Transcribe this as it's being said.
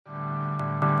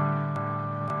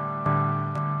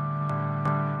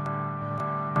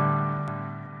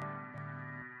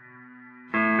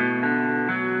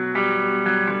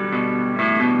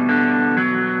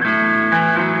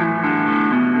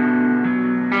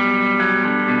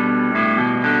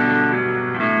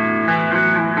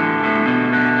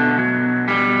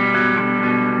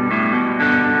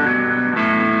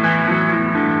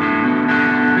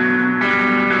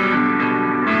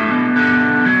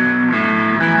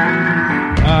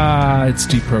It's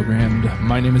Deprogrammed.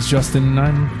 My name is Justin, and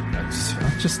I'm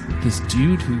just this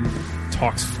dude who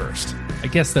talks first. I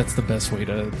guess that's the best way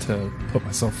to put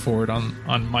myself forward on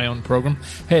my own program.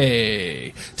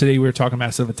 Hey, today we're talking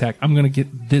Massive Attack. I'm going to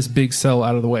get this big sell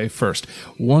out of the way first.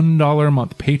 $1 a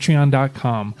month,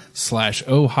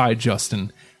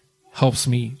 patreon.com/ohhijustin helps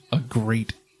me a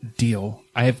great deal.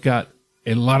 I have got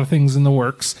a lot of things in the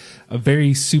works. A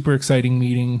very super exciting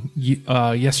meeting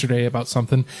yesterday about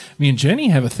something. Me and Jenny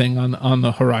have a thing on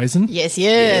the horizon. Yes.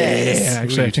 Yeah,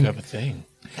 actually, I think have a thing.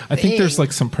 I think there's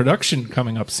like some production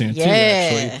coming up soon too,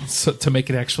 actually, so, to make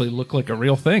it actually look like a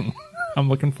real thing. I'm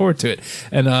looking forward to it.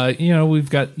 And, we've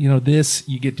got, this,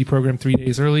 you get Deprogrammed 3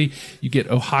 days early. You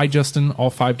get Oh Hi Justin, all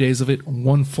 5 days of it,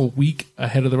 1 full week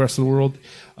ahead of the rest of the world.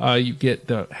 You get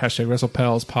the hashtag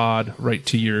WrestlePals pod right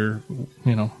to your,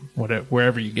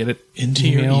 wherever you get it. Into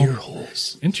your ear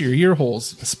holes. Into your ear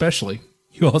holes, especially.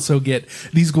 You also get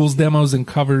These Ghouls demos and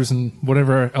covers and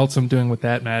whatever else I'm doing with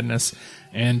that madness.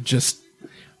 And just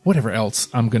whatever else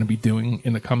I'm going to be doing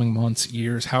in the coming months,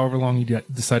 years, however long you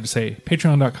decide to say.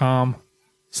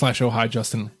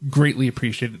 Patreon.com/ohhijustin. Greatly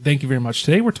appreciated. Thank you very much.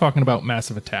 Today we're talking about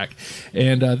Massive Attack.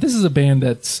 And this is a band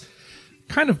that's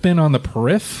kind of been on the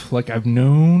periph. Like, I've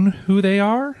known who they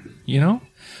are,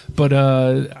 but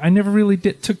I never really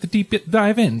took the deep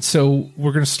dive in. So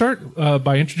we're going to start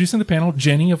by introducing the panel.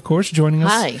 Jenny, of course, joining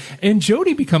us. Hi. And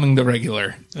Jody becoming the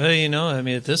regular.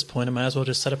 At this point, I might as well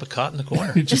just set up a cot in the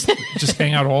corner. just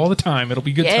hang out all the time. It'll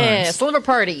be good times. Yeah, slumber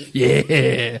party.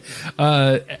 Yeah.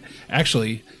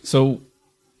 Actually, so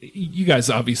you guys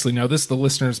obviously know this. The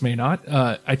listeners may not.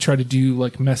 I try to do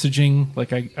like messaging.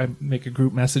 Like I make a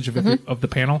group message of the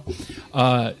panel.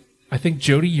 I think,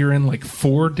 Jody, you're in like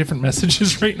 4 different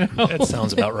messages right now. That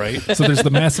sounds about right. So there's the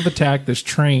Massive Attack, there's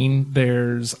Train,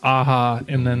 there's Aha,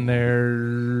 and then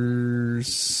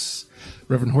there's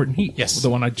Reverend Horton Heat. Yes. The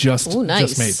one I just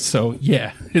made. So,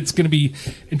 yeah, it's going to be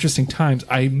interesting times.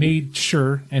 I made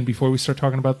sure, and before we start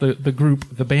talking about the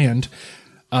group, the band,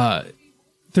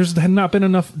 there's not been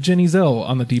enough Jenny Zell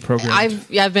on the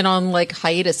Deprogrammed. I've been on like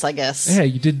hiatus, I guess. Yeah,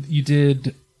 you did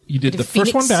the Phoenix.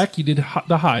 first one back. You did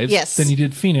the Hives. Yes. Then you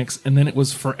did Phoenix, and then it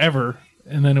was Forever,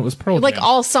 and then it was Pearl Like Jam.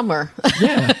 all summer.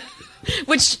 Yeah.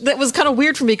 Which that was kind of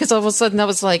weird for me because all of a sudden I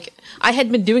was like, I had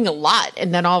been doing a lot,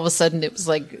 and then all of a sudden it was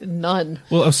like none.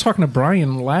 Well, I was talking to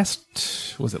Brian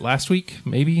last week,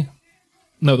 maybe?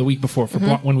 No, the week before for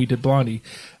when we did Blondie.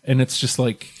 And it's just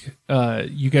like,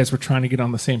 you guys were trying to get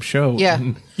on the same show. Yeah.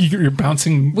 And you're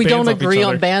bouncing We bands don't off each agree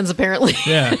other. on bands, apparently.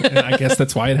 Yeah. And I guess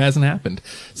that's why it hasn't happened.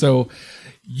 So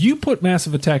you put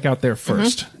Massive Attack out there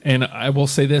first. And I will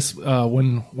say this,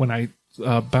 when I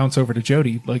bounce over to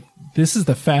Jody, like, this is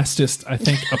the fastest I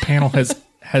think a panel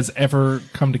has ever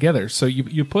come together. So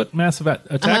you put Massive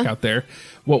Attack out there.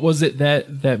 What was it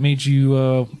that made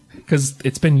you, because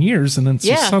it's been years, and then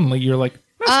suddenly you're like,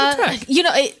 Massive Attack.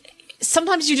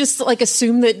 Sometimes you just like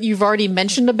assume that you've already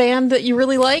mentioned a band that you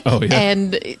really like. Oh, yeah.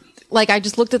 And like, I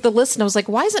just looked at the list and I was like,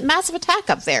 why isn't Massive Attack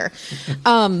up there?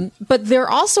 But they're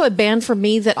also a band for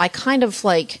me that I kind of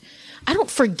like, I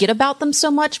don't forget about them so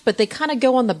much, but they kind of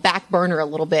go on the back burner a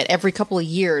little bit every couple of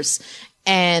years.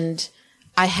 And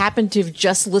I happened to have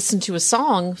just listened to a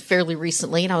song fairly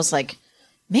recently and I was like,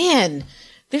 man,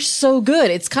 they're so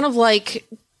good. It's kind of like,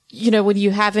 when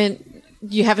you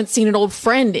haven't seen an old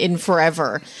friend in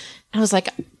forever. I was like,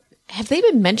 have they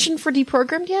been mentioned for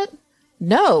Deprogrammed yet?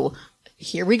 No.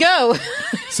 Here we go.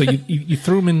 So you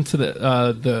threw them into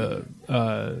the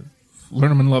Learn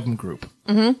Them and Love Them group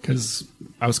because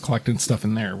I was collecting stuff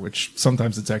in there, which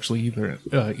sometimes it's actually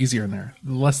easier in there.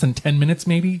 Less than 10 minutes,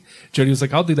 maybe. Jody was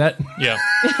like, "I'll do that." Yeah,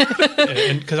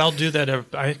 and because I'll do that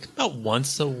about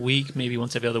once a week, maybe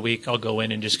once every other week. I'll go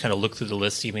in and just kind of look through the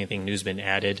list, see if anything new's been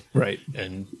added. Right.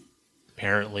 And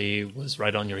apparently was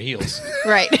right on your heels.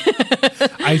 Right.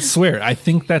 I swear, I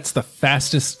think that's the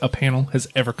fastest a panel has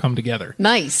ever come together.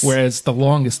 Nice. Whereas the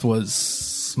longest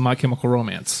was My Chemical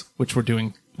Romance, which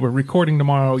we're recording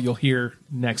tomorrow. You'll hear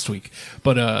next week.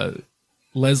 But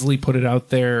Leslie put it out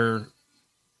there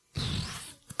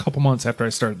a couple months after I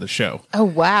started the show. Oh,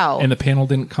 wow. And the panel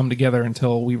didn't come together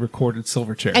until we recorded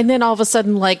Silverchair. And then all of a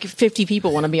sudden, like 50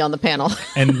 people want to be on the panel.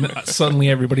 And suddenly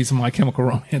everybody's a My Chemical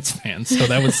Romance fan. So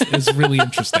that was really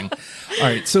interesting. All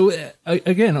right. So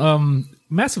again,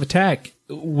 Massive Attack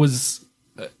was,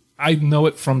 I know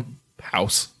it from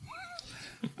House.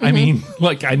 I mean,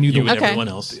 like, I knew You and Okay. everyone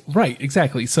else. Right,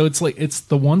 exactly. So it's like, it's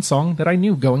the one song that I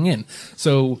knew going in.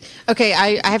 So Okay,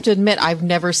 I have to admit, I've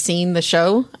never seen the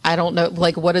show. I don't know,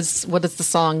 like, what is the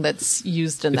song that's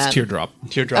used in it's that? Teardrop.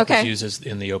 Teardrop Okay. is used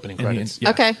in the opening credits. Yeah.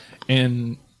 Okay.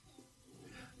 And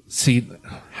See,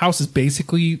 House is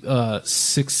basically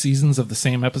 6 seasons of the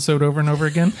same episode over and over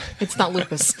again. It's not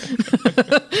Lupus.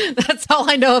 That's all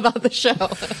I know about the show.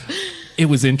 It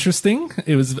was interesting.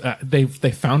 It was they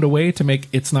found a way to make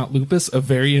It's Not Lupus a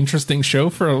very interesting show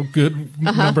for a good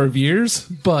number of years,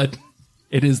 but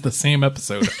it is the same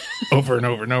episode over and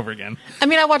over and over again. I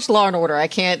mean, I watched Law and Order. I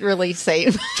can't really say.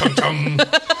 Chung chung.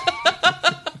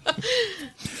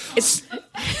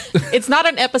 It's not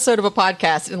an episode of a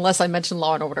podcast unless I mention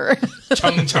Law and Order.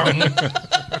 Chung chung.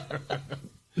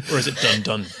 Or is it dun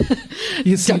dun?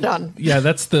 You see, Dun dun. Yeah,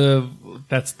 that's the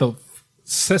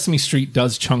Sesame Street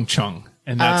does chung chung,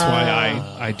 and that's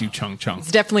why I do chung chung.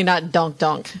 It's definitely not Dunk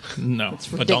Dunk. No,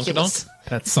 It's A ridiculous. donk?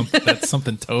 that's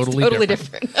something totally Totally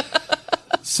different.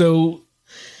 different. So,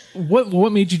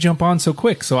 what made you jump on so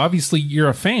quick? So obviously you're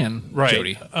a fan, Right.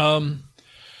 Jody.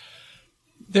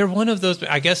 They're one of those,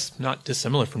 I guess, not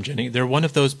dissimilar from Jenny. They're one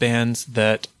of those bands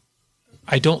that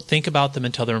I don't think about them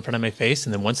until they're in front of my face.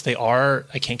 And then once they are,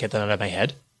 I can't get them out of my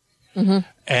head.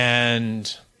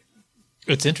 And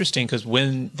it's interesting because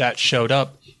when that showed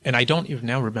up, and I don't even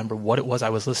now remember what it was I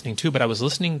was listening to, but I was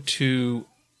listening to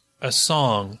a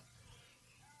song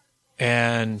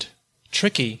and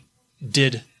Tricky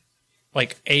did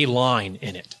like a line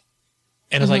in it.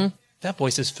 And I was like, that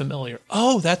voice is familiar.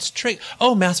 Oh, that's Trick.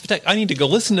 Oh, Massive Attack. I need to go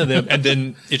listen to them. And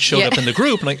then it showed up in the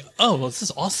group. And like, oh, well, this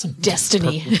is awesome.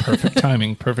 Destiny. Perfect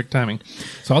timing. Perfect timing.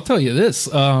 So I'll tell you this.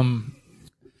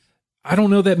 I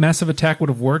don't know that Massive Attack would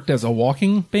have worked as a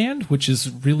walking band, which has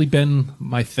really been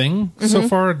my thing so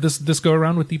far this go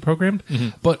around with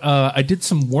Deprogrammed. But I did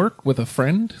some work with a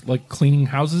friend, like cleaning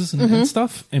houses and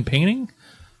stuff and painting.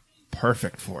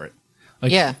 Perfect for it.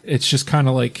 Like, Yeah. it's just kind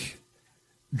of like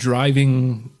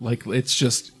driving. Like it's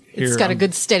just here. It's got a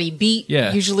good steady beat.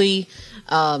 Yeah. Usually.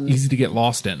 easy to get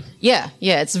lost in. Yeah.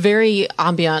 It's very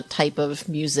ambient type of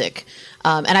music.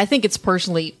 And I think it's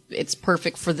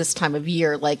perfect for this time of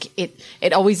year. Like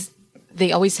they always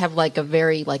have like a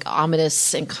very like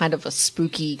ominous and kind of a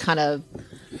spooky kind of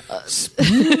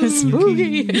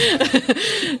spooky.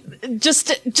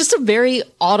 just a very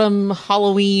autumn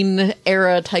Halloween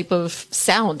era type of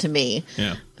sound to me.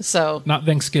 Yeah. So Not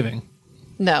Thanksgiving.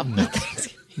 no.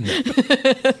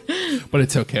 But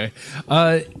it's okay.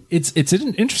 It's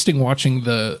interesting watching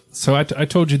so I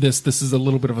told you this is a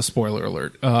little bit of a spoiler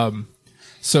alert.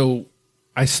 So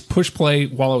I pushed play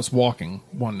while I was walking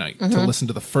one night to listen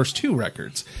to the first 2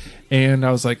 records, and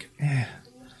I was like,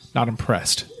 not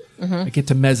impressed. I get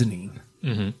to Mezzanine.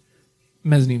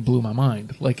 Mezzanine blew my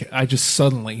mind. Like I just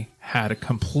suddenly had a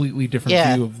completely different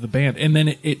view of the band, and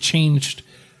then it changed.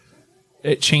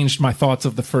 It changed my thoughts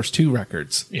of the first 2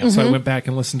 records. Yeah. So I went back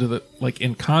and listened to the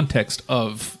in context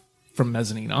of from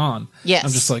Mezzanine on. Yes.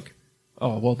 I'm just like,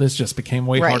 oh well, this just became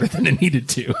way harder than it needed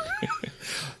to.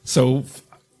 So,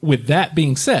 with that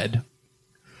being said,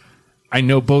 I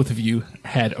know both of you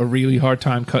had a really hard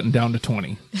time cutting down to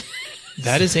 20.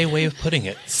 That is a way of putting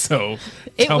it. So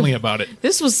tell me about it.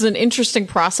 This was an interesting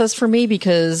process for me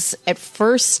because at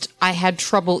first I had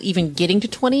trouble even getting to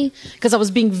 20 because I was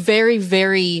being very,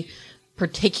 very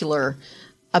particular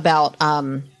about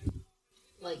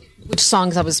like which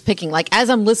songs I was picking. Like as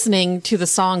I'm listening to the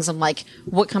songs, I'm like,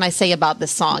 what can I say about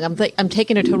this song? I'm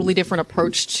taking a totally different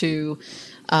approach to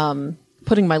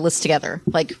putting my list together.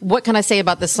 Like, what can I say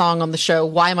about this song on the show?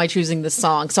 Why am I choosing this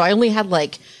song? So I only had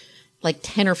like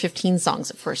 10 or 15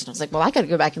 songs at first. And I was like, well, I got to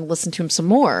go back and listen to them some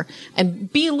more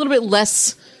and be a little bit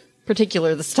less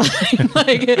particular this time.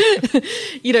 Like,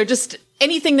 just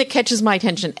anything that catches my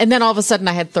attention. And then all of a sudden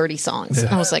I had 30 songs. And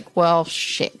I was like, well,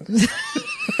 shit.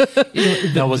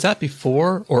 Now, was that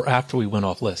before or after we went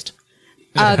off list?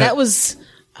 That was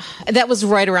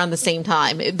right around the same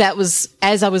time. That was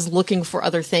as I was looking for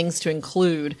other things to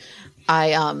include.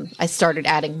 I started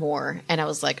adding more, and I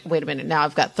was like, wait a minute, now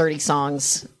I've got 30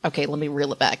 songs. Okay, let me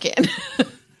reel it back in.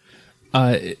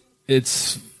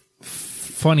 It's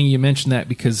funny you mentioned that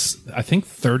because I think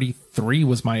 33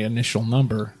 was my initial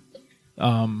number.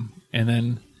 And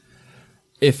then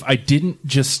if I didn't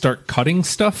just start cutting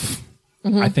stuff,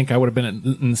 I think I would have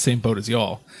been in the same boat as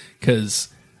y'all. Because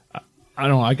I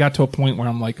don't know, I got to a point where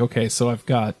I'm like, okay, so I've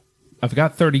got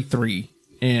 33,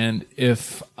 and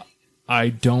if I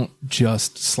don't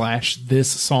just slash this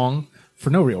song for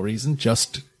no real reason,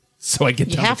 just so I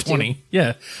get down to 20.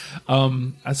 Yeah.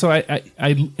 So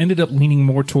I ended up leaning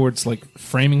more towards like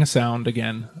framing a sound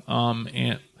again.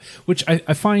 And which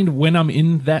I find when I'm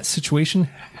in that situation,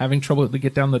 having trouble to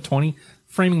get down to 20,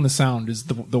 framing the sound is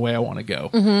the way I want to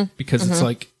go. Because it's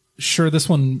like, sure, this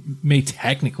one may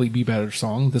technically be a better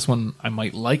song. This one I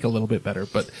might like a little bit better,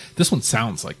 but this one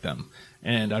sounds like them.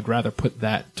 And I'd rather put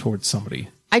that towards somebody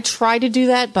I try to do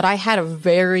that, but I had a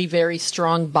very, very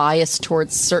strong bias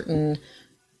towards certain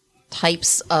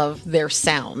types of their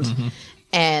sound.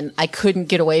 And I couldn't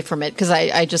get away from it because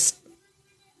I just,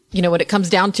 when it comes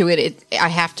down to it, I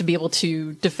have to be able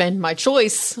to defend my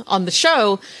choice on the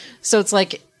show. So it's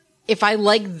like, if I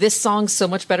like this song so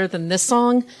much better than this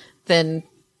song, then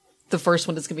the first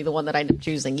one is going to be the one that I end up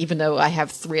choosing, even though I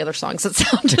have 3 other songs that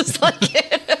sound just like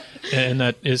it. And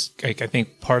that is, I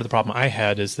think, part of the problem I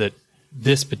had is that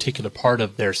this particular part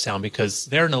of their sound, because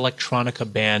they're an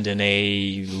electronica band in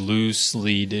a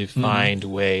loosely defined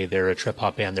way. They're a trip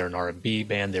hop band, they're an R&B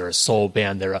band, they're a soul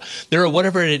band, they're a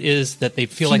whatever it is that they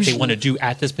feel like they want to do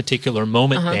at this particular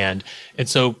moment band. And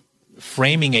so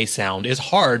framing a sound is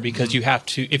hard because you have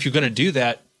to, if you're going to do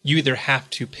that, you either have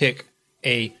to pick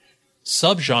a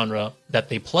subgenre that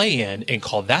they play in and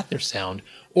call that their sound,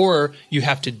 or you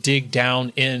have to dig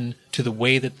down into the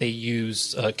way that they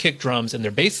use kick drums and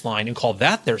their bass line and call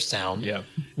that their sound,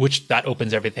 which that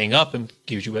opens everything up and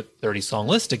gives you a 30-song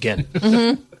list again.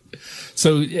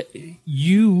 So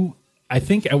I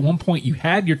think at one point you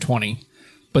had your 20,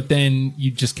 but then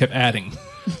you just kept adding.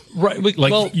 Right.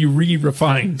 Like you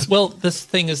re-refined. Well, this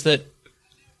thing is that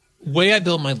way I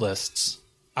build my lists,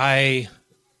 I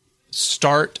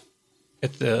start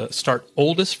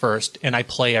oldest first, and I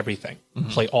play everything.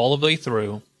 Play all the way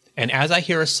through. And as I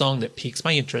hear a song that piques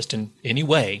my interest in any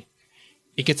way,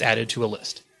 it gets added to a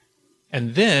list.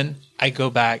 And then I go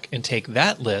back and take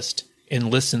that list and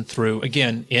listen through,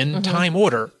 again, in time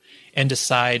order, and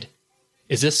decide,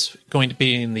 is this going to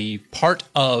be in the part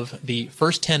of the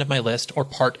first 10 of my list or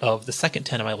part of the second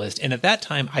 10 of my list? And at that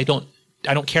time, I don't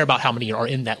care about how many are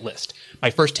in that list.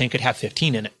 My first 10 could have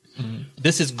 15 in it.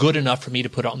 This is good enough for me to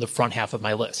put it on the front half of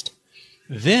my list.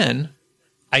 Then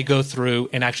I go through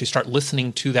and actually start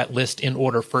listening to that list in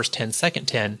order, first 10, second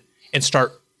 10, and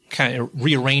start kind of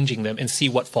rearranging them and see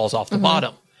what falls off the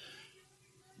bottom.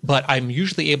 But I'm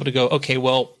usually able to go, okay,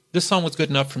 well, this song was good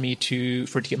enough for it to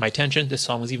get my attention. This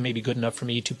song was even maybe good enough for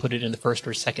me to put it in the first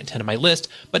or second 10 of my list.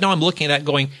 But now I'm looking at that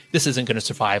going, this isn't going to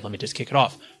survive. Let me just kick it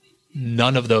off.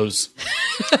 None of those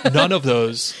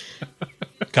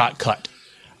got cut.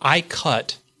 I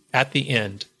cut at the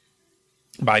end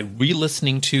by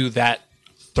re-listening to that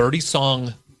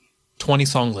 30-song,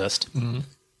 20-song list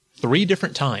 3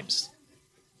 different times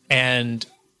and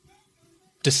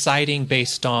deciding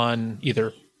based on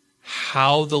either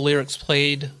how the lyrics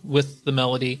played with the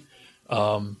melody,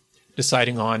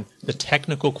 deciding on the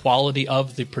technical quality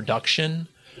of the production,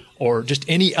 or just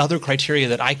any other criteria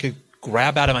that I could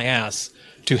grab out of my ass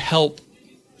to help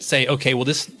say, okay, well,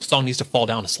 this song needs to fall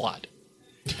down a slot.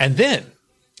 And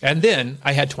then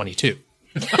I had 22.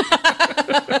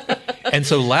 And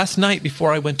so last night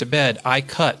before I went to bed, I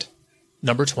cut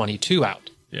number 22 out.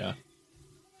 Yeah.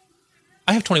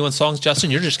 I have 21 songs,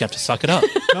 Justin. You're just going to have to suck it up.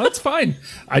 No, that's fine.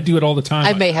 I do it all the time.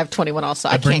 I may have 21 also.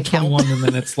 I bring can't 21 count. and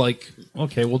then it's like,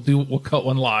 okay, we'll cut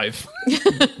one live.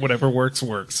 Whatever works.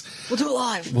 We'll do it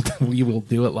live. We will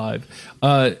do it live.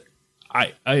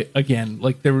 I again,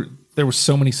 like there were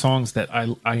so many songs that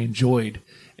I enjoyed,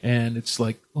 and it's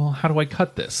like, well, how do I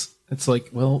cut this? It's like,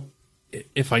 well,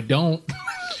 if I don't,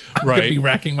 I'm going to be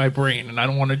racking my brain, and I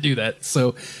don't want to do that.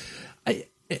 So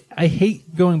I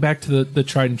hate going back to the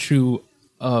tried and true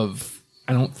of,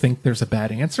 I don't think there's a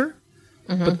bad answer.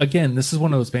 But again, this is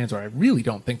one of those bands where I really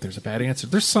don't think there's a bad answer.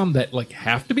 There's some that like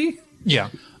have to be. Yeah.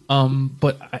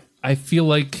 But I feel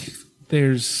like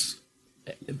there's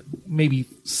maybe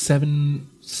 7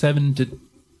 to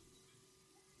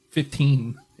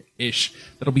 15 ish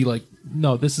that'll be like,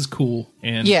 no, this is cool.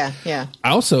 And yeah. I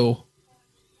also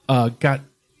got,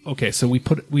 okay, so we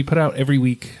put out every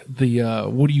week the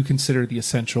what do you consider the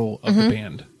essential of the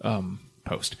band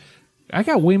post. I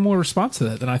got way more response to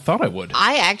that than I thought I would.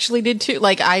 I actually did too.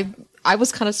 Like I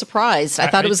was kind of surprised. I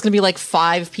thought it was going to be like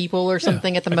 5 people or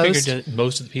something at the most. I figured that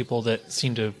most of the people that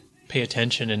seem to pay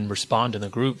attention and respond in the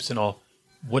groups and all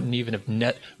wouldn't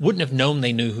have known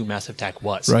they knew who Massive Attack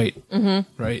was. Right.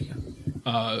 Right.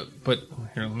 But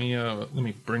here, let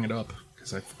me bring it up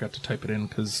because I forgot to type it in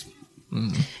because.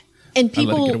 And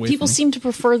people seem to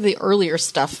prefer the earlier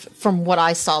stuff from what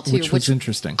I saw too, which was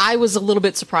interesting. I was a little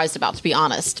bit surprised about, to be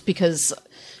honest, because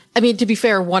I mean, to be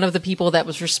fair, one of the people that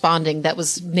was responding that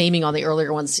was naming on the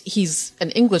earlier ones, he's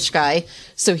an English guy,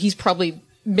 so he's probably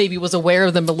maybe was aware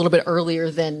of them a little bit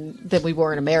earlier than we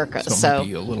were in America. So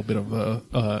maybe a little bit of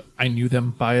a I knew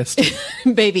them biased.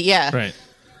 Maybe, yeah. Right.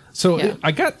 So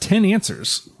I got 10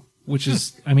 answers, which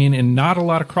is, I mean, and not a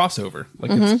lot of crossover.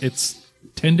 Like it's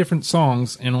 10 different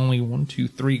songs, and only 1, 2,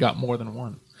 3 got more than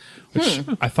one, which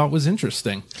I thought was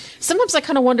interesting. Sometimes I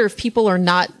kind of wonder if people are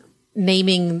not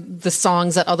naming the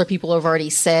songs that other people have already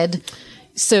said.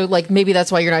 So like maybe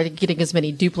that's why you're not getting as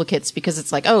many duplicates, because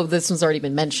it's like, oh, this one's already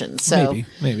been mentioned. So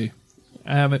maybe.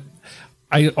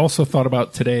 I also thought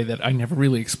about today that I never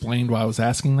really explained why I was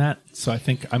asking that, so I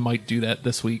think I might do that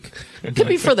this week. It could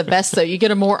be for the best, though. You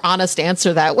get a more honest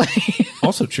answer that way.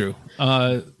 Also true,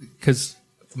 because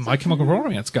My Chemical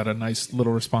Romance got a nice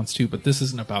little response too, but this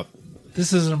isn't about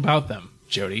them,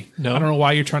 Jody. No, I don't know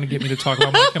why you're trying to get me to talk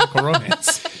about My Chemical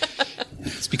Romance.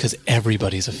 It's because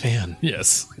everybody's a fan.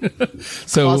 Yes.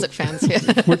 So closet fans,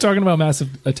 yeah. We're talking about Massive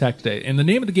Attack today, and the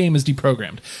name of the game is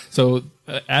Deprogrammed. So,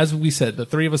 as we said, the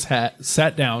three of us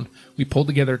sat down. We pulled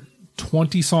together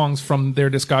 20 songs from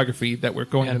their discography that we're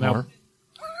going to now.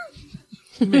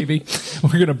 Maybe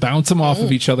we're going to bounce them off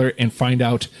of each other and find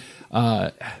out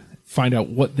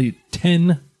what the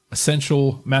 10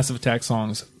 essential Massive Attack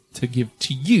songs to give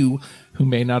to you who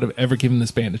may not have ever given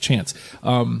this band a chance.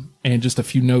 And just a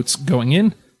few notes going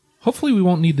in. Hopefully we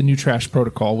won't need the new Trash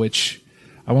Protocol, which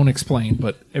I won't explain,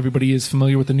 but everybody is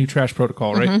familiar with the new Trash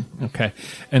Protocol, right? Mm-hmm. Okay.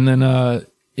 And then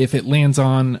if it lands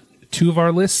on 2 of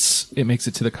our lists, it makes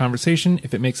it to the conversation.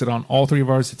 If it makes it on all 3 of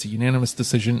ours, it's a unanimous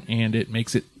decision, and it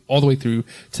makes it all the way through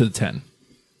to the 10.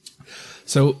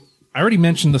 So I already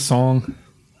mentioned the song.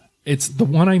 It's the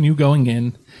one I knew going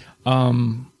in.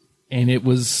 And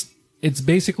it's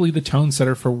basically the tone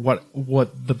setter for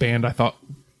what the band I thought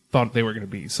they were going to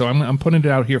be. So I'm putting it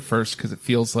out here first because it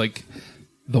feels like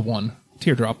the one.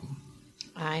 Teardrop.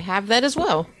 I have that as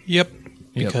well. Yep.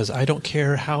 Because I don't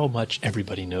care how much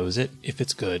everybody knows it. If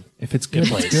it's good. If it's good,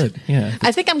 it's good. Yeah.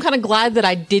 I think I'm kind of glad that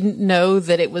I didn't know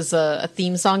that it was a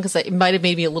theme song, because it might have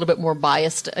made me a little bit more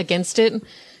biased against it.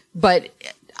 But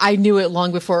I knew it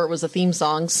long before it was a theme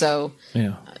song. So,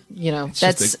 yeah.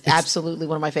 That's absolutely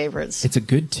one of my favorites. It's a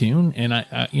good tune. And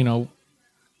I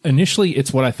initially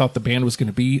it's what I thought the band was going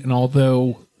to be. And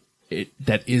although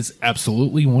that is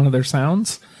absolutely one of their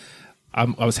sounds, I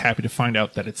was happy to find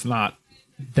out that it's not.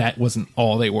 That wasn't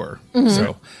all they were. Mm-hmm.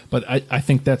 So, but I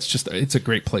think it's a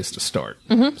great place to start.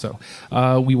 Mm-hmm.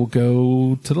 So, we will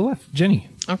go to the left. Jenny.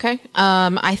 Okay.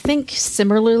 I think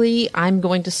similarly, I'm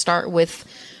going to start with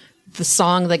the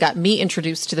song that got me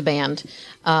introduced to the band.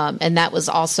 And that was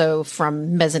also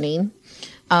from Mezzanine.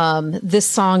 This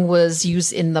song was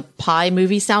used in the Pi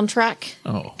movie soundtrack.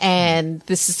 Oh. And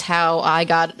this is how I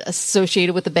got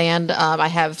associated with the band. I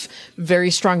have very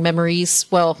strong memories.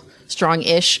 Well,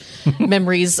 strong-ish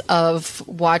memories of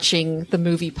watching the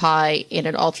movie Pi in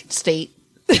an altered state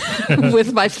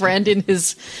with my friend in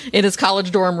his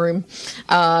college dorm room.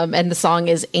 And the song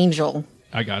is Angel.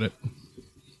 I got it.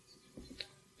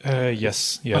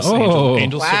 Yes. Oh.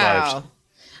 Angel survived.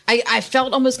 I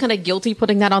felt almost kind of guilty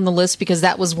putting that on the list, because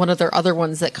that was one of their other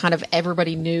ones that kind of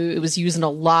everybody knew. It was used in a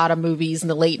lot of movies in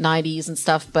the late 90s and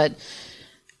stuff, but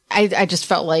I just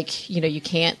felt like, you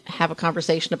can't have a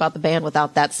conversation about the band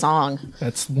without that song.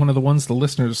 That's one of the ones the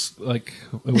listeners, like,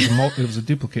 it was a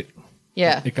duplicate.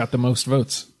 Yeah. It got the most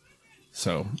votes.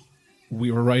 So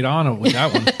we were right on with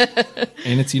that one.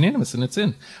 And it's unanimous, and it's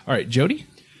in. All right, Jody?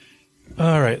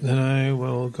 All right, then I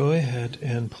will go ahead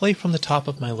and play from the top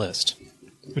of my list,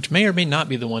 which may or may not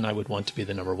be the one I would want to be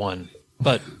the number one,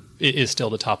 but it is still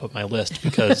the top of my list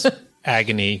because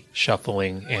agony,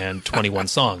 shuffling, and 21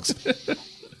 songs.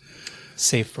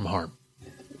 Safe from Harm.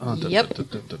 Yep. I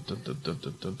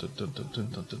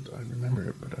remember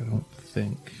it, but I don't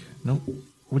think. Nope.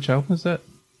 Which album is that?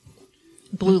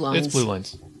 Blue Lines. It's Blue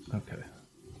Lines. Okay.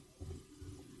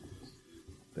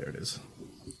 There it is.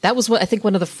 That was I think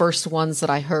one of the first ones that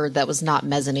I heard that was not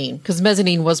Mezzanine, because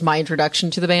Mezzanine was my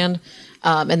introduction to the band.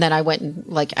 And then I went and,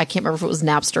 I can't remember if it was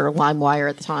Napster or LimeWire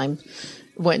at the time,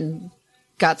 went and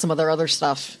got some of their other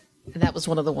stuff. And that was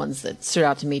one of the ones that stood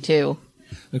out to me too.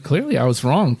 Clearly I was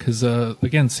wrong, because,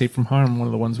 again, Safe from Harm, one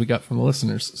of the ones we got from the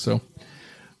listeners. So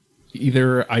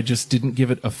either I just didn't give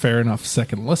it a fair enough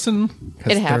second listen,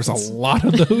 because there's a lot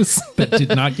of those that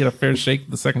did not get a fair shake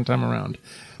the second time around.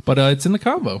 But it's in the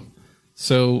combo.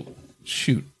 So,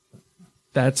 shoot,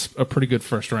 that's a pretty good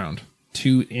first round.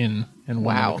 2 in and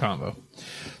 1 in the combo.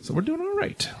 So we're doing all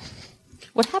right.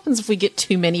 What happens if we get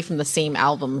too many from the same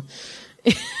album?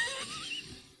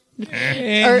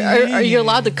 Are you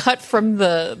allowed to cut from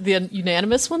the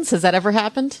unanimous ones? Has that ever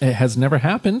happened? It has never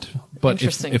happened. But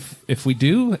if we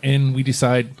do and we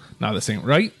decide, no, this ain't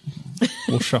right,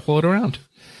 we'll shuffle it around.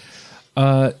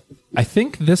 I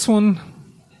think this one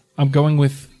I'm going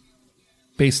with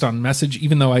based on message,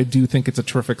 even though I do think it's a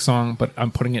terrific song, but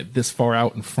I'm putting it this far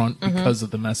out in front because of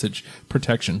the message.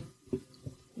 Protection.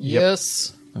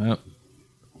 Yes. Yep.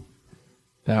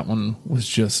 That one was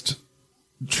just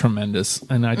tremendous.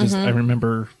 And I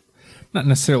remember not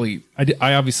necessarily.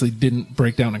 I obviously didn't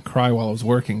break down and cry while I was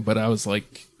working, but I was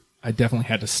like, I definitely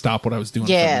had to stop what I was doing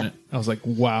for a minute. I was like,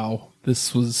 wow,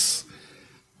 this was.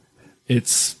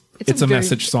 It's a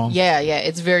message song. Yeah,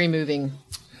 it's very moving.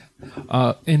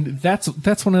 And that's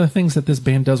one of the things that this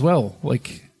band does well.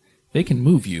 Like, they can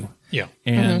move you. Yeah.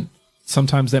 And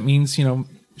sometimes that means,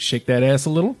 shake that ass a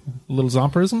little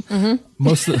zomperism.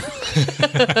 Most of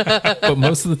but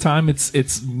most of the time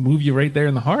it's move you right there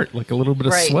in the heart, like a little bit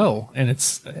of swell. And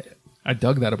I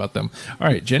dug that about them. All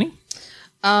right, Jenny?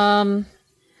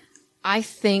 I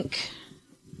think,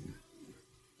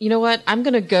 you know what? I'm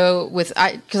going to go with,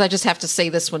 because I just have to say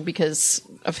this one because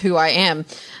of who I am.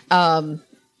 I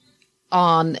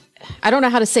don't know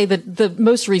how to say the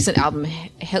most recent album,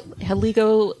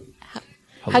 Heligo.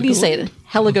 How do you say it?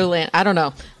 Heligoland. I don't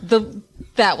know.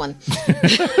 That one.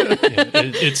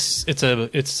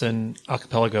 It's an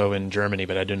archipelago in Germany,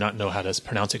 but I do not know how to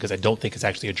pronounce it because I don't think it's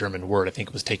actually a German word. I think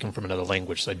it was taken from another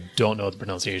language, so I don't know what the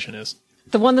pronunciation is.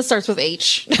 The one that starts with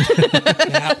H.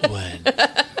 That one.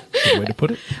 Good way to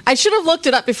put it. I should have looked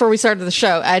it up before we started the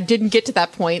show. I didn't get to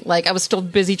that point. Like, I was still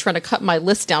busy trying to cut my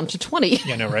list down to 20.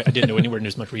 Yeah, no, right. I didn't know anywhere near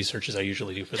as much research as I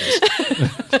usually do for this.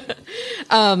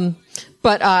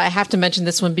 But I have to mention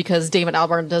this one because David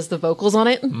Albarn does the vocals on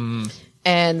it.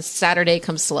 And Saturday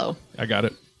Comes Slow. I got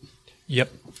it. Yep.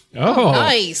 Oh,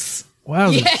 nice.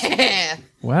 Wowzers. Yeah.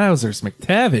 Wowzers,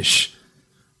 McTavish.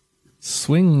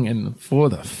 Swinging for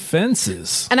the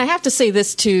fences. And I have to say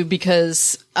this too,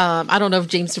 because I don't know if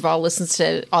James Duvall listens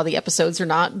to all the episodes or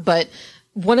not, but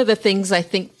one of the things I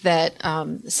think that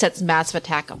sets Massive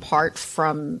Attack apart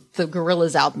from the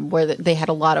Gorillaz album, where they had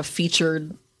a lot of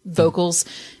featured vocals,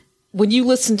 when you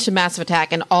listen to Massive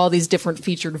Attack and all these different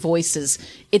featured voices,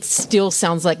 it still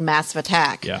sounds like Massive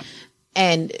Attack. Yeah.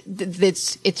 And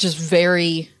it's just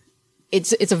very,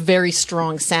 it's a very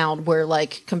strong sound where,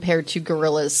 like, compared to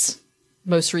Gorillaz'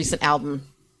 most recent album,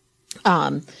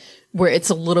 where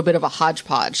it's a little bit of a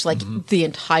hodgepodge, like the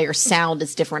entire sound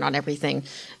is different on everything.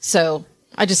 So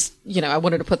I just, I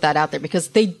wanted to put that out there because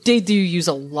they do use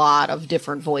a lot of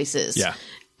different voices. Yeah.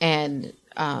 And,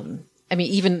 I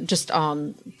mean, even just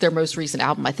on their most recent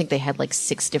album, I think they had like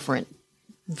 6 different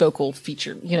vocal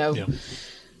feature, Yeah.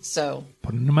 So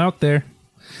Putting them out there.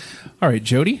 All right,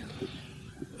 Jody.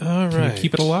 All Can right. we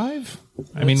keep it alive?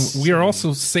 I mean, we are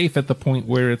also safe at the point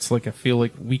where it's like I feel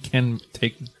like we can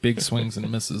take big swings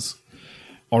and misses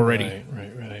already.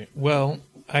 Right. Well,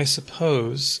 I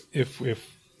suppose if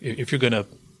you're gonna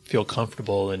feel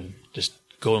comfortable and just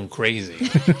going crazy,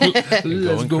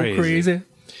 Let's go crazy.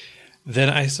 then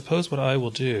I suppose what I will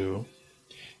do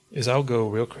is I'll go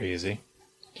real crazy,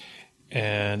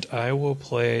 and I will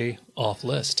play Off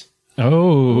List,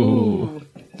 Oh,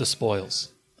 The Spoils.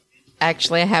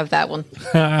 actually, I have that one.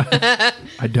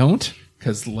 I don't,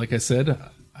 because like I said,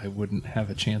 I wouldn't have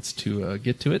a chance to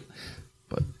get to it.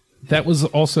 But that was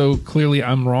also clearly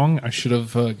I'm wrong. I should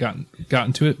have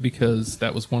gotten to it because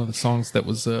that was one of the songs that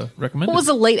was recommended. It was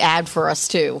a late ad for us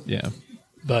too. Yeah.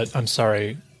 But I'm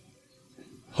sorry,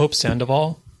 Hope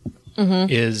Sandoval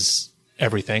is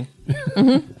everything.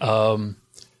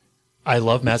 I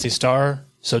love Mazzy Star,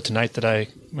 so Tonight That I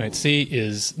Might See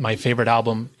is my favorite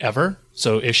album ever.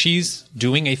 So if she's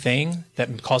doing a thing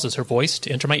that causes her voice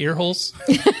to enter my ear holes,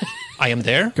 I am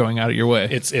there. Going out of your way.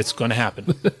 It's going to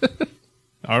happen.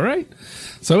 All right.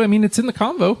 So, I mean, it's in the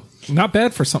convo. Not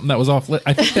bad for something that was off lit.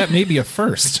 I think that may be a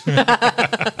first. And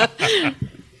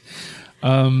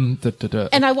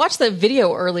I watched that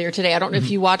video earlier today. I don't know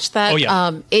if you watched that. Oh,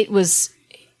 yeah.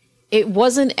 It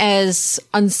wasn't as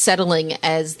unsettling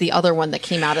as the other one that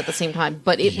came out at the same time,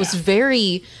 but it was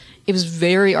very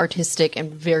artistic and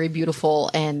very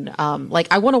beautiful. And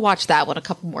I want to watch that one a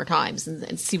couple more times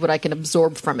and see what I can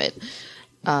absorb from it.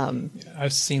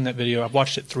 I've seen that video. I've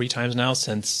watched it 3 times now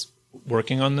since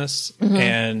working on this.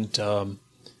 And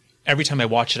every time I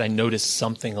watch it, I notice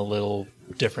something a little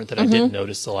different that I didn't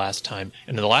notice the last time.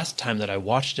 And the last time that I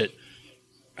watched it,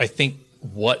 I think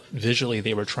what visually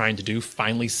they were trying to do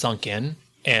finally sunk in,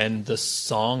 and the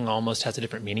song almost has a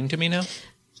different meaning to me now.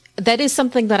 That is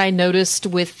something that I noticed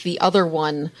with the other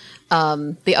one,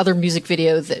 the other music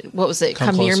video. What was it?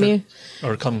 Come Near Closer. Me?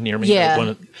 Or Come Near Me.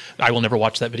 Yeah. I will never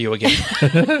watch that video again.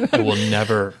 I will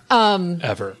never,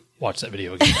 ever watch that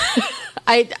video again.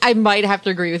 I might have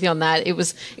to agree with you on that. It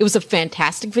was a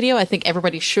fantastic video. I think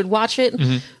everybody should watch it,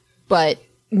 but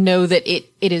know that it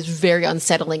is very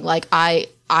unsettling. Like I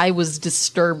was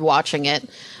disturbed watching it,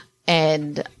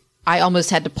 and I almost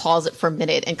had to pause it for a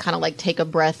minute and kind of like take a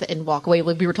breath and walk away.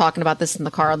 Like we were talking about this in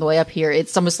the car on the way up here.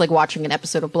 It's almost like watching an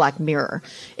episode of Black Mirror.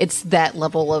 It's that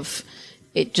level of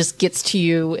it just gets to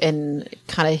you and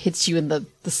kind of hits you in the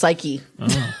psyche.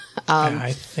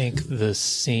 I think the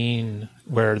scene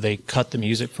where they cut the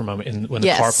music for a moment and when the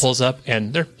Yes. car pulls up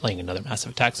and they're playing another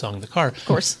Massive Attack song in the car. Of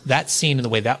course. That scene and the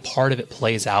way that part of it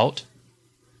plays out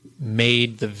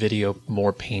made the video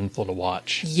more painful to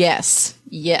watch. Yes.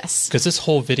 Because this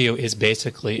whole video is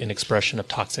basically an expression of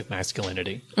toxic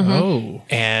masculinity. Oh,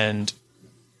 And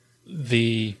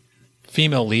the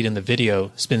female lead in the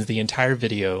video spends the entire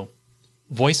video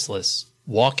voiceless,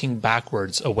 walking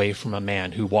backwards away from a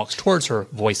man who walks towards her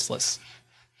voiceless.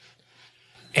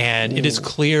 And it is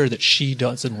clear that she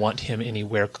doesn't want him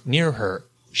anywhere near her.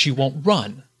 She won't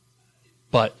run,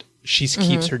 but she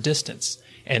keeps her distance.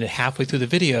 And halfway through the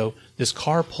video, this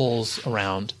car pulls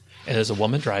around and there's a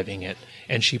woman driving it.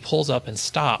 And she pulls up and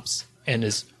stops and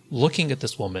is looking at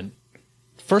this woman.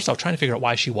 First off, trying to figure out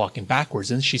why she's walking backwards.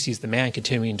 Then she sees the man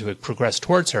continuing to progress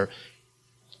towards her.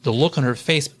 The look on her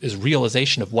face is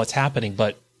realization of what's happening,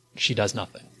 but she does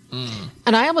nothing.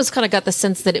 And I almost kind of got the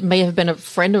sense that it may have been a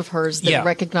friend of hers that Yeah.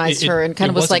 recognized It- her and kind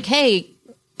it of was wasn't- like, hey,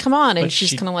 come on. And But she's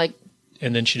she- kind of like,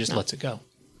 And then she just lets it go.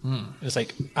 It's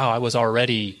like, oh, I was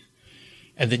already...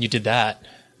 And then you did that.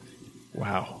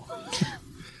 wow.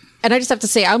 and I just have to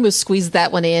say, I almost squeezed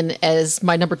that one in as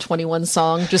my number 21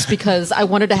 song just because I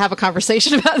wanted to have a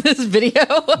conversation about this video.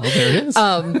 Well, there it is.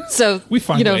 So, We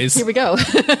find ways. Here we go.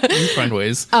 We find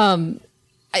ways.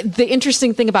 The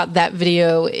interesting thing about that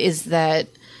video is that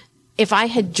if I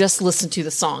had just listened to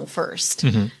the song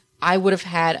 1st, I would have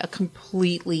had a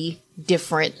completely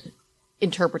different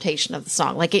interpretation of the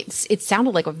song. Like it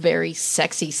sounded like a very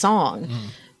sexy song,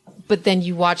 but then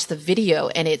you watch the video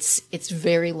and it's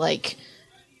very like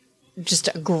just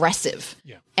aggressive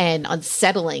and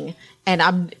unsettling. And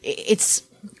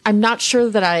I'm not sure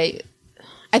that I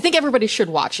think everybody should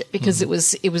watch it because it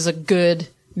was a good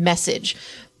message,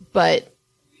 but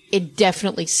it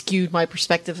definitely skewed my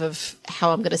perspective of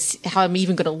how I'm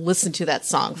even going to listen to that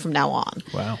song from now on.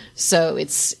 Wow. So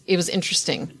it was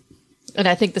interesting. And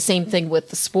I think the same thing with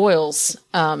the spoils.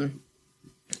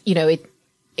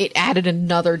 It added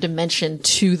another dimension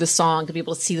to the song to be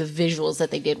able to see the visuals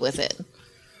that they did with it.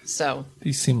 So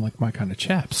These seem like my kind of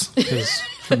chaps. Because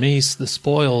for me, the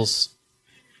spoils,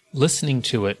 listening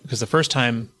to it, because the first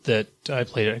time that I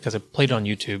played it, because I played it on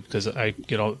YouTube, because I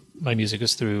get all my music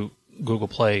is through Google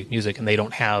Play Music, and they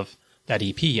don't have that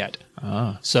EP yet.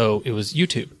 So it was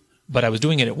YouTube. But I was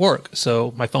doing it at work,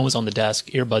 so my phone was on the desk,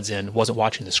 earbuds in, wasn't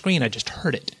watching the screen, I just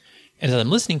heard it. And as I'm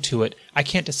listening to it, I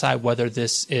can't decide whether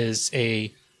this is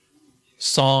a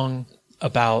song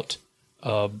about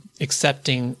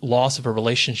accepting loss of a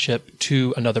relationship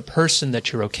to another person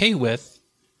that you're okay with,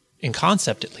 in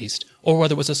concept at least, or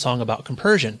whether it was a song about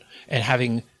compersion and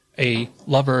having a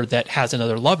lover that has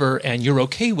another lover and you're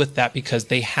okay with that because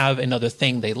they have another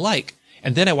thing they like.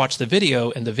 And then I watched the video,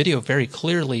 and the video very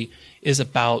clearly is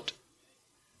about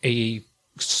a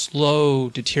slow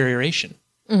deterioration.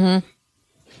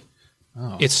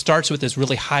 It starts with this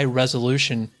really high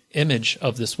resolution image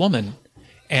of this woman,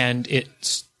 and it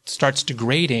starts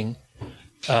degrading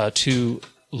to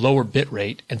lower bit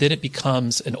rate, and then it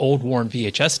becomes an old worn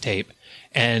VHS tape,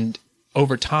 and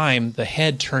over time the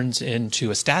head turns into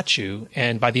a statue,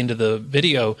 and by the end of the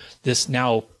video this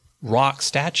now rock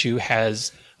statue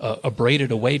has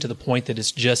abraded away to the point that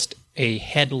it's just a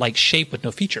head-like shape with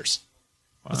no features.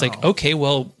 Wow. It's like, okay,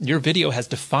 well, your video has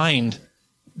defined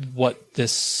what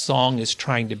this song is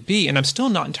trying to be, and I'm still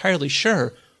not entirely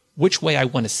sure which way I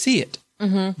want to see it.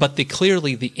 But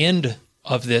clearly the end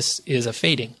of this is a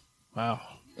fading. Wow.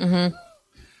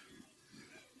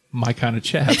 My kind of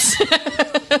chaps.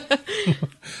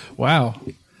 Wow.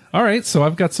 All right, so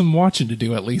I've got some watching to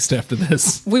do at least after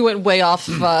this. we went way off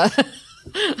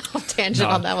tangent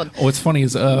on that one. Oh, what's funny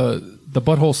is the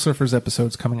Butthole Surfers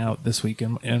episode's coming out this week,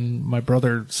 and my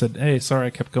brother said, "Hey, sorry, I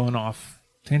kept going off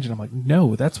tangent." I'm like,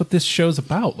 "No, that's what this show's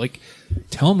about. Like,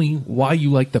 tell me why you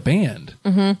like the band."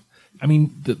 I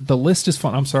mean, the list is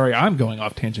fun. I'm sorry, I'm going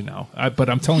off tangent now, but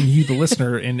I'm telling you, the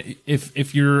listener, and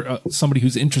if you're somebody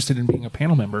who's interested in being a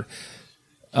panel member,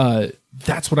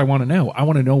 that's what I want to know. I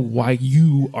want to know why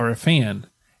you are a fan,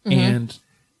 and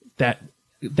that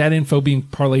info being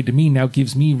parlayed to me now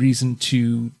gives me reason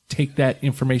to take that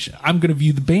information. I'm going to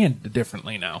view the band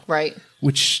differently now, Right.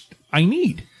 which I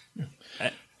need.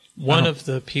 One of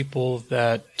the people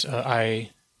that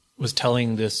I was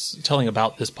telling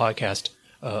about this podcast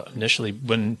initially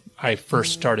when I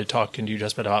first started talking to you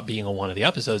just about being on one of the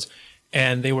episodes,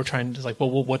 and they were trying to like, well,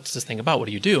 what's this thing about? What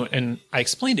do you do? And I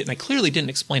explained it, and I clearly didn't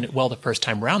explain it well the first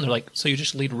time around. They're like, so you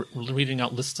just reading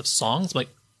out lists of songs? I'm like,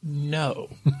 no.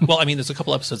 Well, I mean, there's a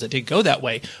couple episodes that did go that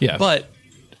way, Yeah. but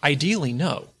ideally,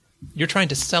 no. you're trying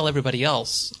to sell everybody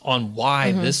else on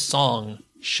why this song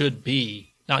should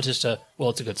be not just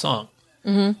it's a good song.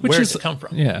 Where does it come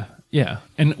from? Yeah, yeah.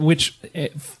 And which,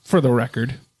 for the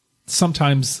record,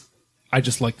 sometimes I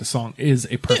just like the song is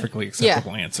a perfectly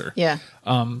acceptable answer. Yeah.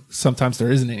 Sometimes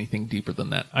there isn't anything deeper than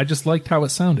that. I just liked how it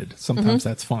sounded. Sometimes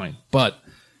that's fine. But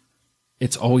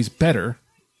it's always better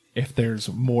if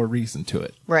there's more reason to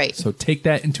it. Right. So take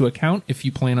that into account if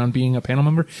you plan on being a panel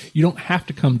member. You don't have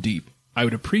to come deep. I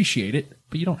would appreciate it,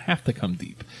 but you don't have to come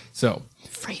deep. So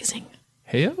Phrasing.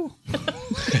 Heyo.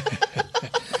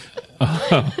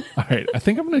 All right. I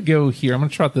think I'm going to go here. I'm going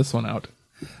to trot this one out.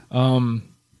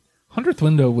 100th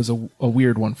Window was a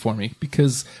weird one for me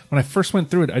because when I first went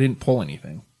through it, I didn't pull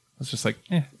anything. I was just like,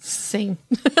 eh. Same.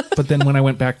 But then when I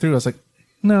went back through, I was like,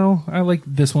 no, I like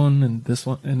this one and this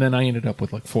one. And then I ended up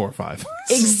with like 4 or 5.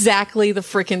 Exactly the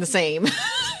freaking same.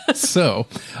 So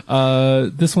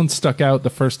this one stuck out the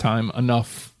first time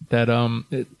enough that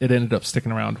it ended up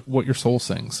sticking around. What Your Soul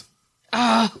Sings.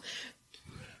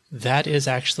 That is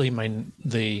actually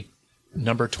the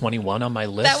number 21 on my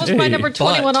list. That was my number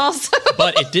 21 also.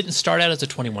 But it didn't start out as a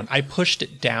 21. I pushed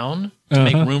it down to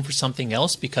make room for something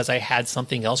else because I had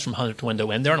something else from 100th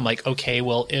Window in there. And I'm like, okay,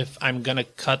 well, if I'm going to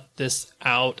cut this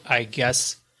out, I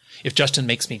guess if Justin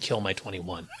makes me kill my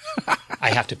 21,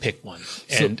 I have to pick one.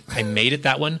 And I made it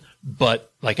that one.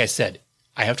 But like I said,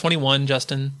 I have 21,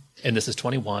 Justin, and this is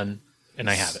 21, and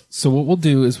I have it. So what we'll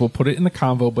do is we'll put it in the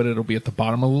convo, but it'll be at the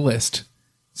bottom of the list.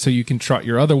 So you can trot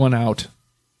your other one out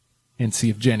and see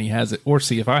if Jenny has it or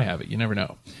see if I have it. You never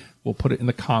know. We'll put it in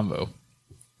the convo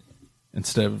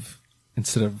instead of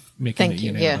making it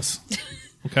unanimous. Yeah.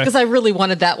 Okay. Because I really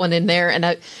wanted that one in there, and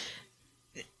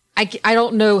I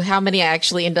don't know how many I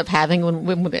actually end up having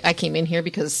when I came in here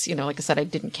because, like I said, I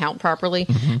didn't count properly,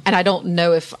 and I don't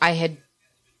know if I had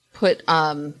put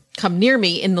Come Near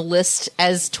Me in the list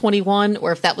as 21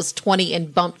 or if that was 20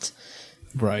 and bumped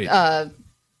right.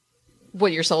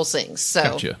 What Your Soul Sings. So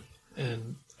Gotcha.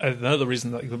 And another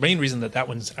reason, the main reason that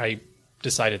one's I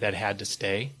decided that had to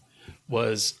stay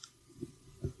was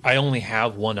I only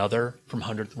have one other from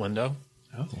 100th Window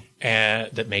and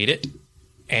that made it.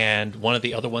 And one of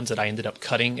the other ones that I ended up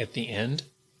cutting at the end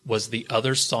was the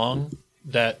other song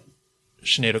that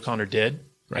Sinead O'Connor did.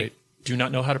 Right. I do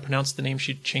not know how to pronounce the name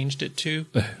she changed it to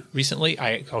recently.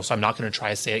 So I'm not going to try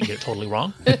to say it and get it totally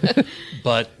wrong.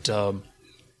 But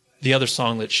the other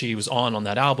song that she was on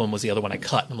that album was the other one I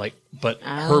cut. And I'm like, but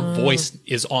her voice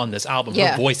is on this album.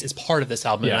 Yeah. Her voice is part of this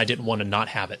album, Yeah. and I didn't want to not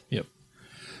have it. Yep.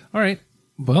 All right.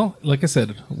 Well, like I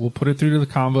said, we'll put it through to the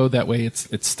combo. That way,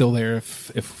 it's still there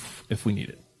if we need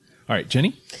it. All right,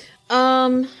 Jenny.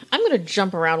 I'm going to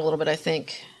jump around a little bit. I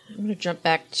think I'm going to jump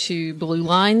back to Blue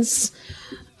Lines.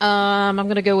 I'm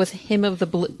going to go with Hymn of the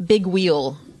Big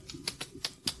Wheel.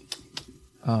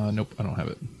 Nope, I don't have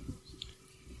it.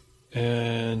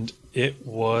 And it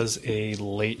was a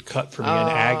late cut for me, an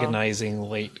agonizing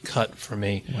late cut for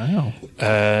me. Wow.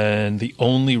 And the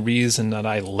only reason that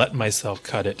I let myself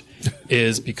cut it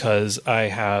is because I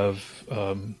have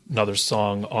another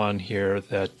song on here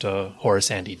that Horace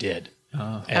Andy did.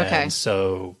 And Okay.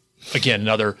 so, again,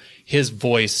 his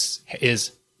voice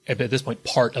is, at this point,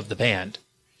 part of the band.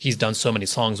 He's done so many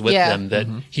songs with them that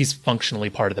he's functionally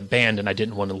part of the band, and I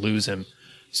didn't want to lose him.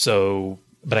 So,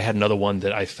 but I had another one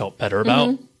that I felt better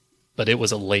about. But it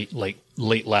was a late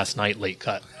last night, late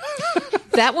cut.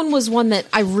 That one was one that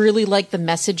I really liked the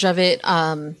message of it.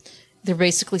 They're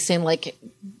basically saying like,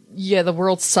 yeah, the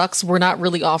world sucks. We're not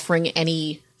really offering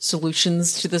any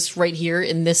solutions to this right here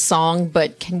in this song,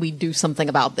 but can we do something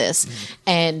about this?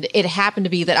 And it happened to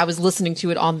be that I was listening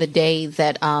to it on the day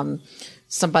that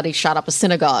somebody shot up a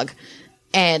synagogue.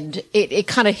 And it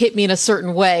kind of hit me in a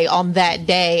certain way on that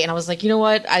day. And I was like, you know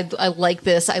what? I like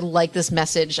this. I like this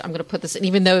message. I'm going to put this in,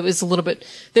 even though it was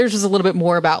theirs was a little bit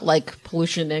more about like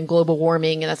pollution and global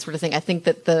warming and that sort of thing. I think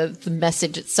that the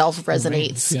message itself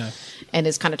resonates and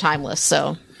is kind of timeless.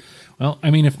 So, well, I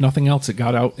mean, if nothing else, it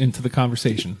got out into the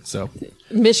conversation. So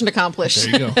mission accomplished.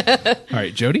 there you go. All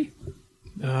right, Jody.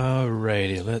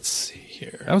 Alrighty, let's see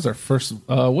here. That was our first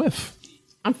whiff.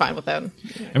 I'm fine with that.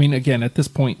 I mean, again, at this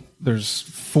point, there's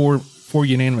four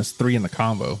unanimous, 3 in the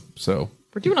combo. So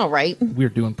We're doing all right. we're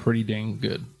doing pretty dang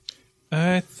good.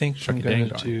 I think I'm it, dang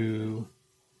going it, to do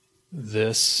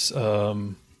this.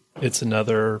 It's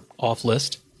another off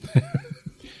list.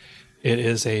 It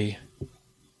is a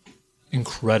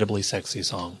incredibly sexy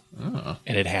song,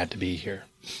 and it had to be here.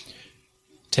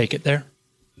 Take It There.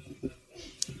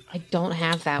 I don't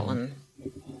have that one.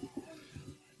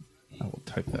 I will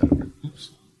type that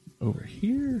over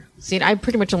here. See, I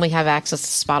pretty much only have access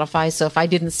to Spotify, so if I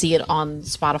didn't see it on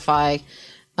Spotify,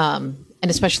 And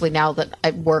especially now that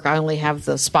at work, I only have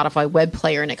the Spotify web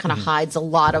player, and it kind of hides a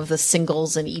lot of the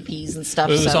singles and EPs and stuff.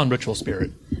 It was so. on Ritual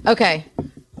Spirit. Okay.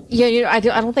 Yeah, I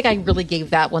don't think I really gave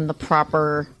that one the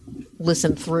proper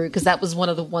listen through, because that was one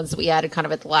of the ones that we added kind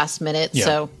of at the last minute. Yeah.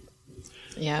 So,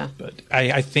 yeah. But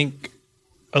I think,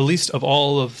 at least of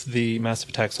all of the Massive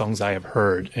Attack songs I have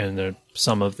heard, and there are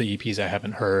some of the EPs I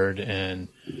haven't heard, and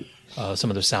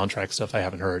some of the soundtrack stuff I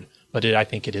haven't heard, but I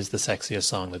think it is the sexiest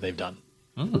song that they've done.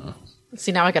 Oh.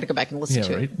 See, now I got to go back and listen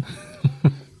to right.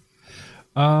 it.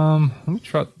 Let me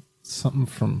try something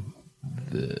from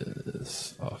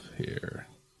this off here.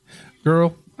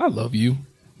 Girl, I love you.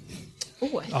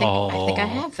 Ooh, I think I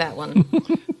have that one.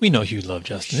 We know you love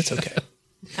Justin. It's okay.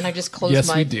 And I just closed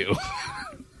Yes, we do.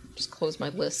 Just closed my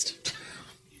list.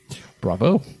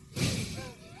 Bravo.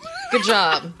 Good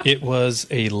job. It was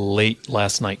a late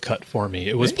last night cut for me.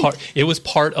 It was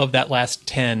part of that last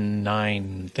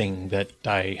 10-9 thing that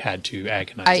I had to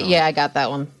agonize on. Yeah, I got that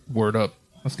one. Word up.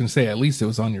 I was going to say, at least it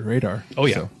was on your radar. Oh,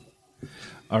 yeah.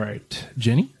 All right.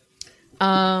 Jenny?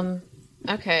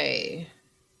 Okay.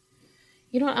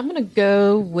 You know what? I'm going to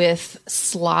go with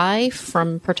Sly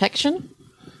from Protection.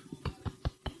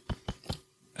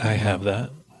 I have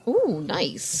that. Ooh,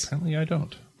 nice. Apparently I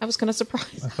don't. I was kind of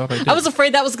surprised. I thought I did. I was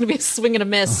afraid that was going to be a swing and a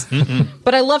miss.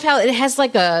 But I love how it has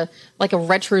like a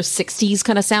retro 60s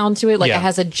kind of sound to it. Like Yeah. it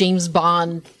has a James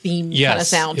Bond theme kind of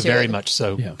sound to it. very much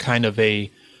so. Yeah. Kind of a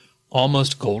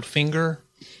almost Goldfinger.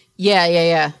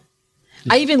 Yeah.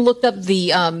 I even looked up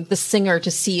the singer to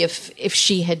see if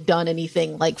she had done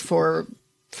anything like for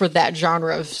that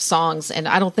genre of songs, and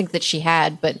I don't think that she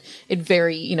had, but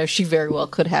she very well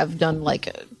could have done like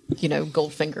a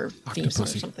Goldfinger theme song or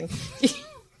Octopussy. something.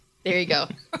 There you go.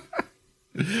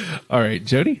 All right.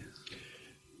 Jody?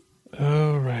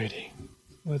 Alrighty.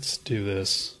 Let's do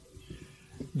this.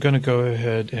 I'm going to go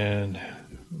ahead and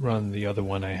run the other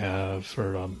one I have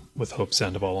for with Hope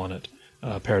Sandoval on it.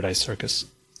 Paradise Circus.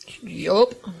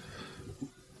 Yup.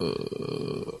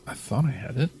 I thought I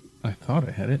had it.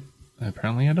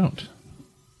 Apparently I don't.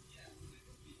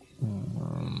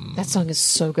 That song is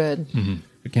so good.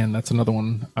 Again, that's another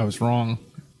one I was wrong.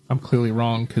 I'm clearly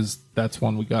wrong because that's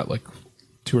one we got like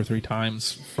 2 or 3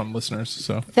 times from listeners.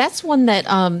 So That's one that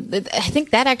I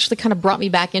think that actually kind of brought me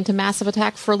back into Massive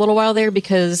Attack for a little while there,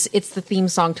 because it's the theme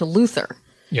song to Luther.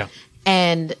 Yeah.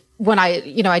 And when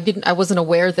I wasn't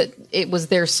aware that it was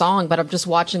their song, but I'm just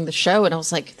watching the show and I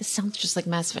was like, this sounds just like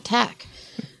Massive Attack.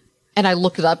 And I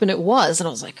looked it up and it was, and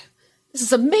I was like, this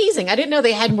is amazing. I didn't know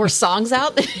they had more songs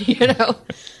out,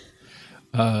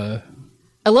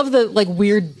 I love the like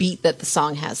weird beat that the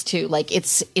song has too. Like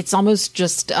it's almost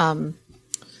just the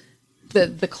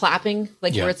clapping,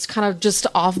 like Yeah. where it's kind of just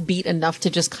offbeat enough to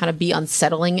just kind of be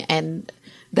unsettling. And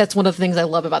that's one of the things I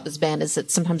love about this band, is that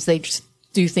sometimes they just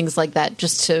do things like that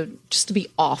just to be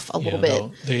off a little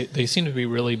bit. They seem to be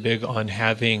really big on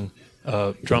having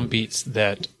drum beats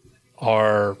that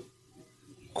are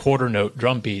quarter note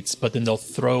drum beats, but then they'll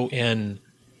throw in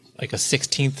like a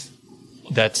 16th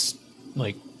that's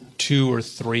like 2 or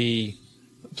 3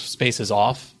 spaces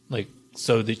off, like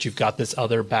so that you've got this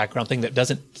other background thing that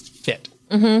doesn't fit.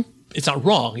 Mm-hmm. It's not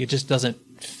wrong, it just doesn't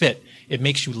fit. It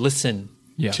makes you listen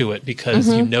to it because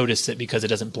you notice it, because it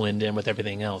doesn't blend in with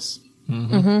everything else.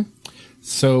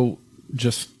 So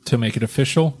just to make it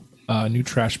official, new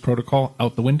trash protocol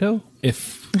out the window.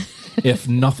 If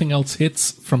nothing else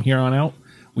hits from here on out,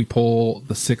 we pull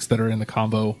the 6 that are in the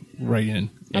combo right in,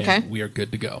 and Okay. we are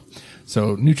good to go.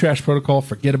 So new trash protocol,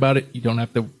 forget about it. You don't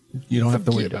have to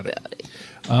worry about it.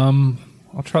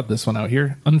 I'll try this one out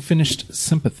here. Unfinished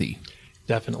Sympathy.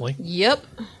 Definitely. Yep.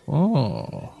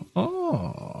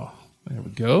 Oh, there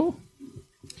we go.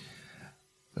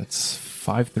 That's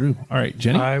 5 through. All right,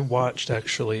 Jenny. I watched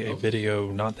actually a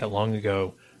video not that long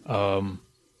ago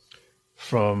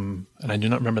from, and I do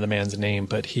not remember the man's name,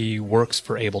 but he works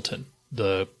for Ableton,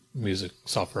 the music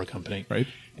software company. Right.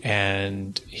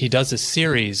 And he does a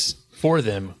series for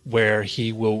them where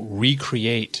he will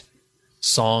recreate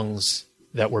songs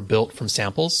that were built from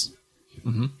samples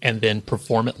and then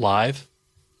perform it live.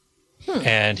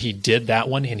 And he did that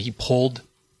one, and he pulled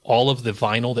all of the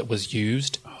vinyl that was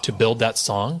used to build that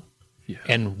song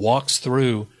and walks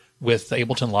through with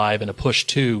Ableton Live and a Push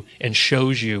 2 and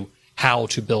shows you how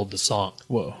to build the song.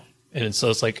 Whoa. And so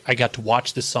it's like I got to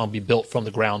watch this song be built from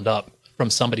the ground up from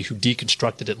somebody who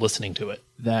deconstructed it listening to it.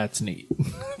 That's neat.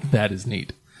 That is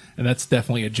neat. And that's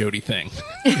definitely a Jody thing.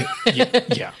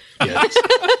 Yeah.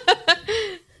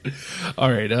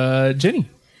 All right, Jenny.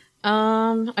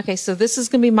 Okay, so this is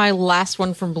going to be my last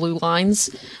one from Blue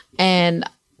Lines. And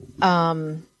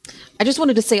I I just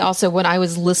wanted to say also, when I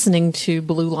was listening to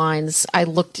Blue Lines, I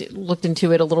looked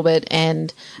into it a little bit,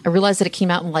 and I realized that it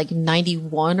came out in like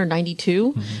 91 or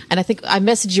 92. And I think I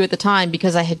messaged you at the time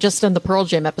because I had just done the Pearl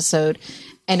Jam episode,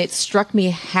 and it struck me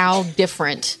how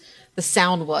different the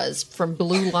sound was from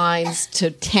Blue Lines to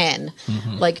 10,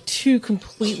 like two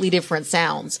completely different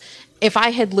sounds. If I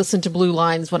had listened to Blue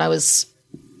Lines when I was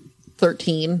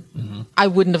 13, I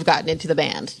wouldn't have gotten into the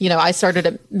band. You know, I started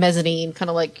at Mezzanine, kind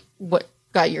of like what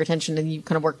got your attention, and you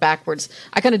kind of work backwards.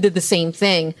 I kind of did the same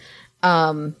thing.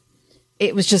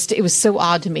 It was so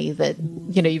odd to me that,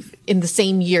 you know, in the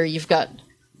same year, you've got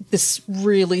this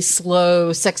really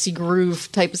slow, sexy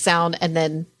groove type of sound, and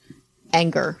then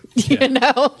anger, you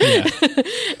know? Yeah.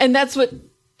 And that's what,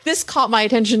 this caught my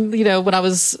attention, you know, when I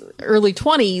was early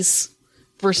 20s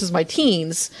versus my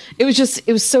teens. It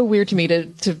was so weird to me to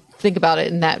think about it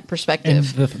in that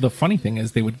perspective. And the funny thing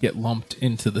is they would get lumped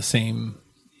into the same,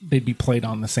 they'd be played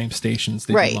on the same stations.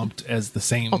 They'd be lumped as the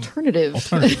same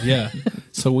alternative. Yeah.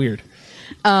 So weird.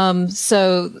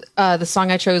 So the song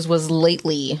I chose was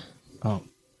Lately. Oh,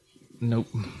 nope.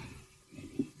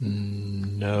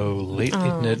 No, Lately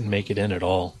didn't make it in at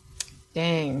all.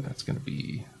 Dang. That's going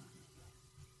to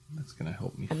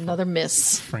help me. Another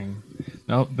miss. Frame.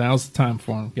 Nope. Now's the time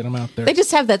for them. Get them out there. They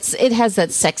just have it has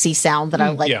that sexy sound that I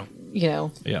like, you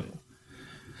know. Yeah.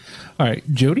 All right.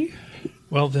 Jody?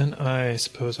 Well, then I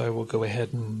suppose I will go ahead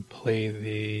and play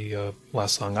the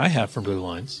last song I have from Blue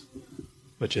Lines,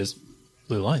 which is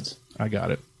Blue Lines. I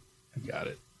got it.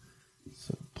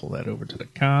 So pull that over to the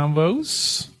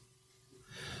convos.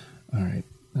 All right.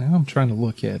 Now I'm trying to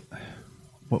look at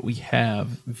what we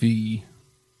have.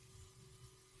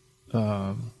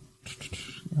 I'll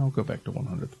go back to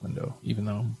 100th window, even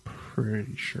though I'm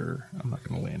pretty sure I'm not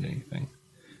going to land anything.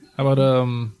 How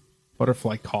about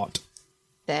Butterfly Caught?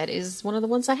 That is one of the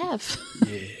ones I have.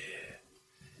 Yeah.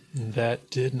 That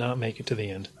did not make it to the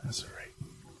end. That's all right.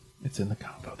 It's in the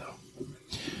combo, though.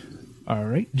 All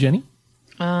right, Jenny?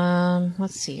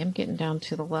 Let's see. I'm getting down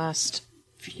to the last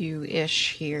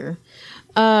few-ish here.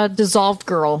 Dissolved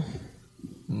Girl.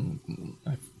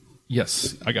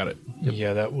 Yes, I got it. Yep.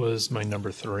 Yeah, that was my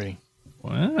number 3.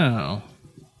 Wow.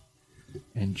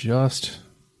 And just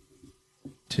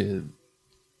to...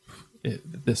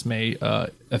 this may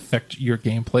affect your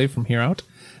gameplay from here out.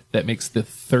 That makes the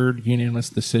third unanimous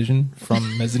decision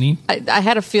from Mezzanine. I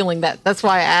had a feeling that's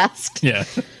why I asked. Yeah.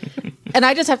 And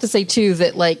I just have to say too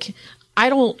that like I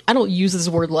don't use this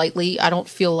word lightly. I don't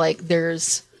feel like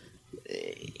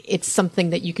it's something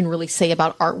that you can really say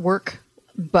about artwork,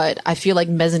 but I feel like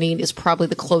Mezzanine is probably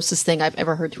the closest thing I've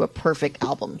ever heard to a perfect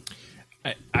album.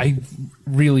 I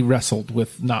really wrestled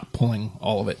with not pulling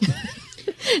all of it.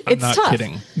 I'm It's not tough.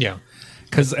 kidding. Yeah.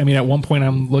 Because, I mean, at one point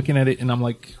I'm looking at it and I'm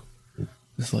like,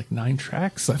 there's like 9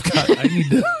 tracks I need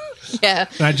to... Yeah.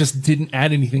 And I just didn't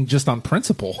add anything just on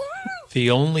principle. The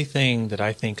only thing that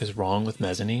I think is wrong with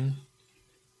Mezzanine,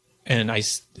 and I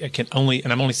can only,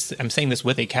 and I'm saying this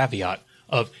with a caveat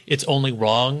of it's only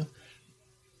wrong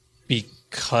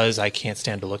because I can't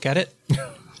stand to look at it.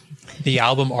 The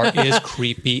album art is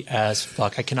creepy as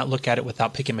fuck. I cannot look at it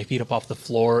without picking my feet up off the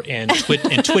floor and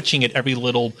twitching at every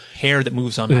little hair that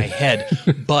moves on my head.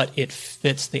 But it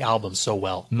fits the album so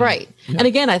well. Right. Yeah. And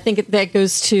again, I think that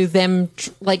goes to them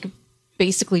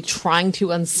basically trying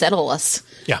to unsettle us.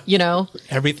 Yeah. You know?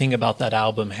 Everything about that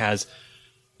album has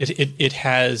it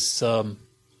has some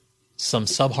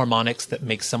subharmonics that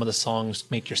make some of the songs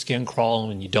make your skin crawl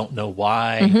and you don't know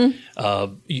why.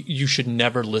 Mm-hmm. You should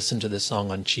never listen to this song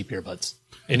on cheap earbuds.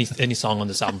 Any song on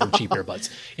this album from cheap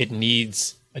earbuds. It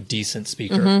needs a decent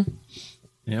speaker. Mm-hmm.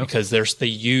 Yep. Because they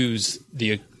use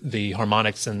the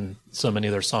harmonics in so many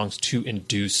of their songs to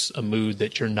induce a mood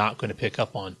that you're not going to pick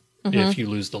up on if you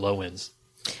lose the low ends.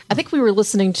 I think we were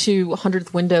listening to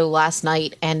 100th Window last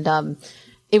night, and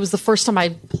it was the first time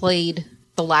I played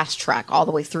the last track all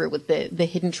the way through with the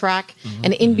hidden track. Mm-hmm.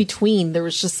 And in between, there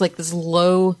was just like this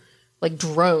low, like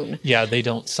drone. Yeah, they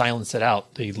don't silence it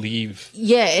out. They leave.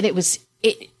 Yeah, and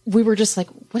we were just like,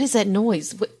 what is that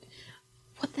noise? What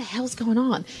the hell's going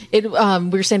on? We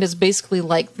were saying it's basically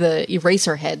like the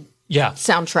Eraserhead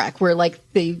soundtrack, where like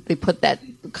they put that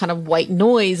kind of white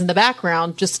noise in the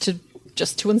background just to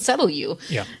unsettle you.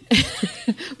 Yeah.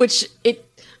 Which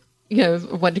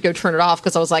went to go turn it off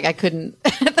because I was like, I couldn't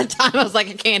at the time. I was like,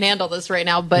 I can't handle this right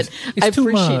now, but it's I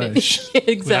appreciate it.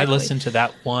 Exactly. When I listened to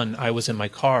that one, I was in my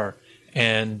car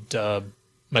and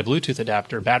my Bluetooth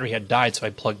adapter battery had died, so I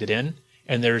plugged it in,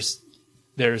 and there's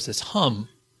this hum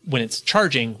when it's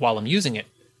charging while I'm using it.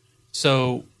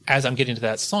 So as I'm getting to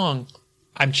that song,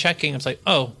 I'm checking. I'm like,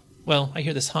 oh, well, I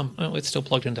hear this hum. Oh, it's still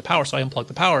plugged into power, so I unplug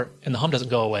the power, and the hum doesn't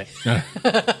go away.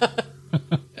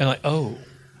 And like, oh,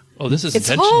 this is It's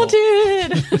intentional.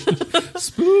 haunted.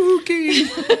 Spooky.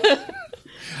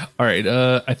 All right.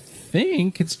 I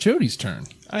think it's Jody's turn.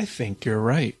 I think you're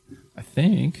right. I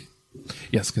think.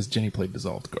 Yes, because Jenny played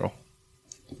Dissolved Girl.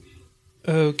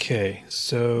 Okay,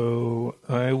 so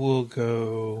I will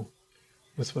go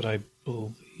with what I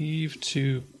believe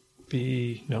to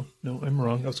be... No, I'm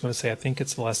wrong. I was going to say I think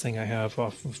it's the last thing I have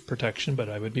off of Protection, but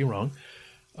I would be wrong.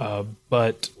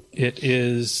 But it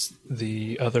is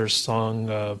the other song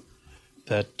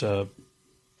that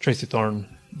Tracy Thorn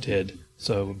did,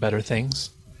 so Better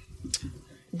Things.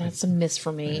 That's a miss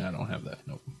for me. Yeah, I don't have that.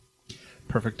 Nope.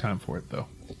 Perfect time for it, though.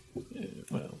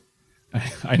 Well,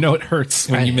 I know it hurts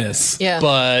when you miss. Yeah.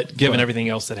 but given But- everything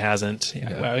else that hasn't,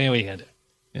 Yeah. well, we had it.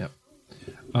 Yep.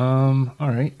 All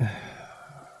right.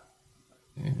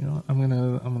 You know, what? I'm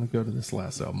gonna go to this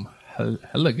last album,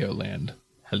 Heligoland.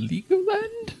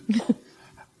 Heligoland?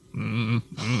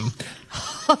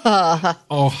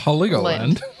 Oh,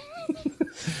 Heligoland.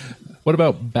 What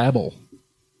about Babel?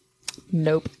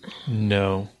 Nope.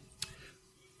 No.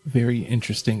 Very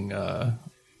interesting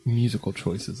musical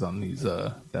choices on these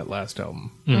that last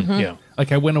album. Yeah.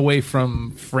 Like I went away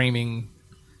from framing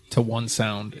to one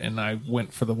sound, and I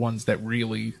went for the ones that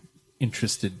really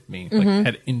interested me, like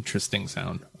had interesting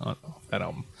sound on that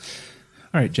album.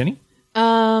 All right, Jenny.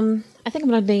 I think I'm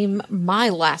going to name my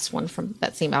last one from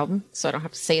that same album, so I don't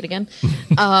have to say it again.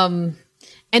 And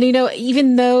you know,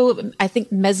 even though I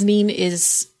think Mezzanine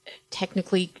is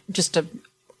technically just a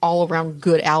all around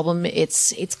good album,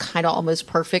 it's kind of almost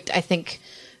perfect. I think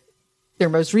their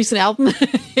most recent album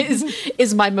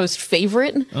is my most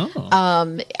favorite.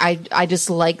 I just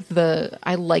like the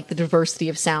diversity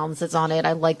of sounds that's on it.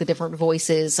 I like the different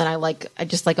voices, and I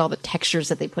just like all the textures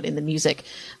that they put in the music.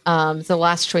 The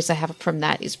last choice I have from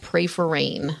that is Pray for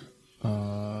Rain.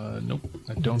 Nope,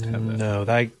 I don't have that. No,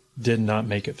 that did not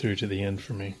make it through to the end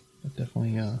for me. That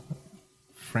definitely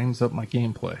frames up my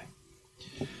gameplay.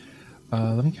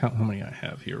 Let me count how many I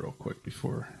have here real quick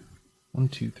before. 1,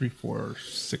 2, 3, 4,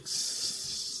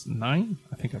 6, 9.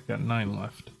 I think I've got 9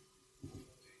 left.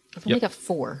 I've only Yep. got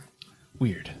 4.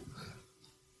 Weird.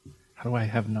 How do I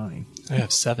have 9? I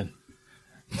have 7.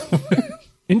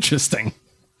 Interesting.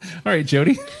 All right,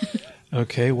 Jody.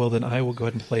 Okay, well then I will go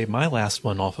ahead and play my last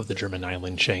one off of the German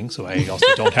island Cheng, so I also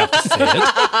don't have to say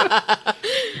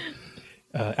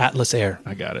it. Atlas Air.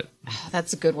 I got it. Oh,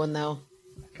 that's a good one though.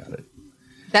 I got it.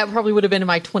 That probably would have been in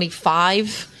my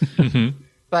 25,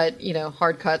 but you know,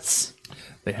 hard cuts.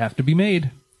 They have to be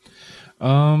made.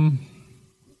 All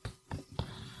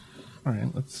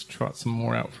right, let's trot some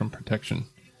more out from Protection.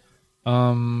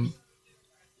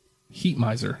 Heat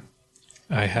Miser.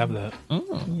 I have that.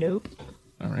 Oh, Nope.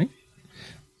 all right.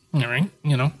 All right,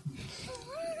 you know.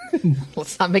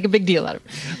 Let's not make a big deal out of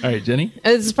it. All right, Jenny.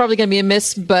 This is probably going to be a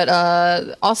miss, but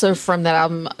also from that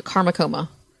album, Karma Coma.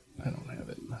 I don't have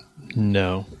it.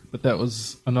 No. But that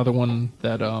was another one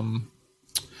that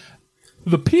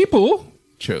the people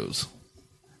chose.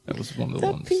 That was one of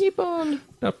the ones. People.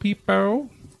 The people.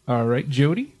 All right,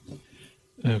 Jody.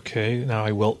 Okay, now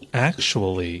I will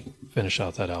actually finish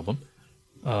out that album.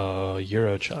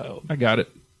 Eurochild. I got it.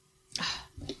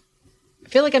 I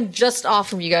feel like I'm just off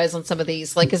from you guys on some of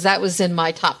these, like, because that was in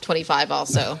my top 25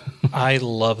 also. I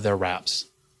love their raps.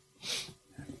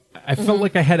 I felt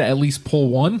like I had to at least pull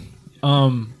one,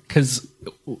 because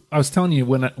I was telling you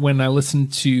when I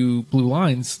listened to Blue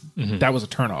Lines, that was a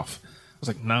turnoff. I was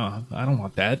like, nah, I don't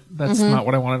want that. That's not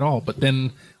what I want at all. But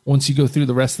then once you go through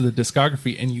the rest of the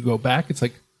discography and you go back, it's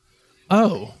like,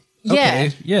 oh,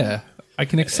 okay, yeah, I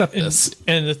can accept this.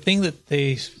 And the thing that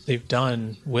they've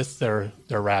done with their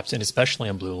raps, and especially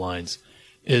on Blue Lines,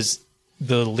 is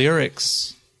the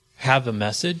lyrics have a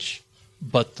message,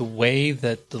 but the way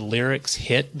that the lyrics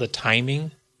hit, the timing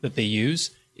that they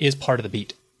use, is part of the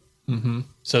beat. Mm-hmm.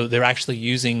 So they're actually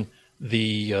using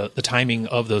the timing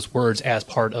of those words as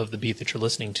part of the beat that you're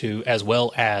listening to, as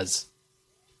well as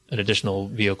an additional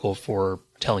vehicle for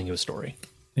telling you a story.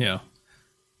 Yeah.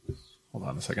 Hold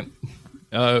on a second.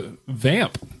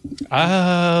 Vamp.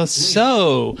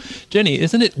 So, Jenny,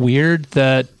 isn't it weird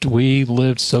that we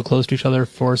lived so close to each other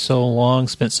for so long,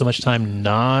 spent so much time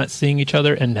not seeing each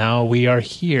other, and now we are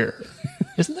here?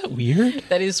 Isn't that weird?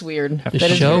 That is weird. The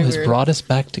That is show very has weird. brought us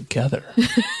back together.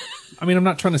 I mean, I'm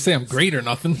not trying to say I'm great or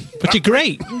nothing, But you're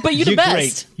great. But you're the best.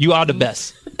 Great. You are the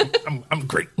best. I'm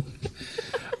great.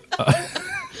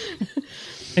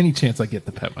 Any chance I get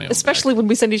to pat my own Especially when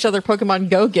we send each other Pokemon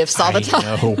Go gifts all the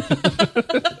time.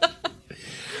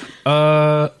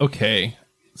 back. Okay.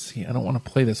 See, I don't want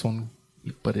to play this one,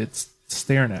 but it's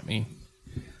staring at me.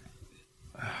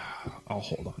 I'll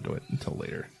hold on to it until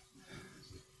later.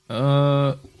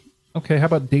 Okay, how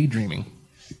about Daydreaming?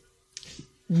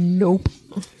 Nope.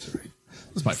 This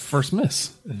is my first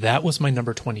miss. That was my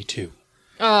number 22.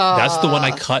 That's the one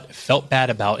I cut, felt bad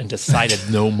about, and decided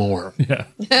no more. Yeah.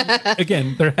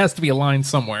 Again, there has to be a line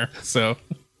somewhere. So,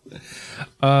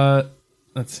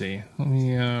 let's see.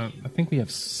 I think we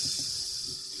have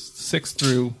 6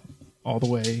 through all the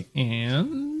way,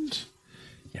 and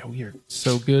yeah, we are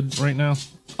so good right now.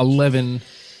 11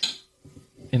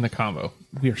 in the combo.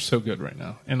 We are so good right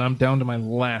now, and I'm down to my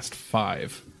last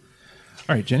 5.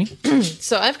 All right, Jenny.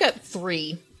 So I've got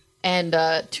 3, and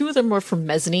 2 of them were from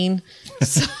Mezzanine.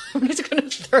 So I'm just going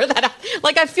to throw that out.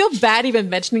 Like, I feel bad even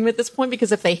mentioning them at this point,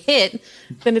 because if they hit,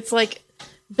 then it's like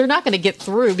they're not going to get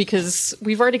through, because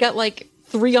we've already got like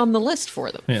 3 on the list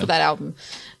for them for that album.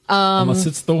 Unless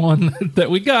it's the one that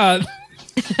we got.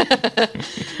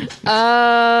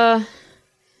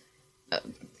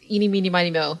 Eeny, meeny,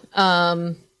 miny,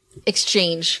 mo.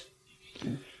 Exchange.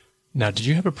 Now, did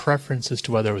you have a preference as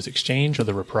to whether it was Exchange or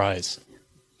the Reprise?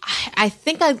 I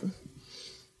think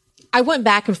I went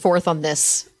back and forth on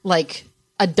this like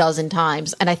a dozen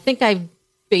times, and I think I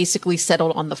basically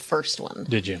settled on the first one.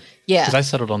 Did you? Yeah. Because I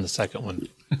settled on the second one.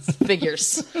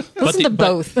 Figures. Listen to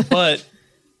both. But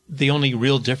the only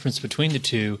real difference between the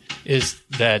two is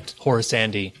that Horace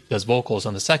Andy does vocals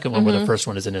on the second one, where the first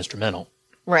one is an instrumental.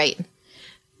 Right.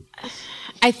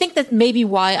 I think that maybe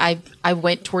why I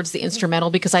went towards the instrumental,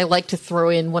 because I like to throw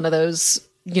in one of those,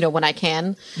 when I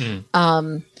can.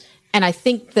 And I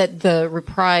think that the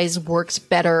Reprise works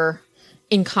better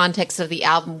in context of the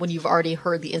album when you've already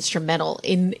heard the instrumental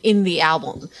in the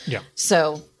album. Yeah.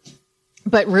 So,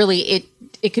 but really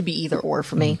it could be either or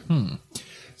for me. Mm-hmm.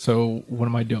 So what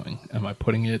am I doing? Am I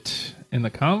putting it in the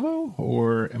combo,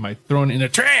 or am I throwing it in the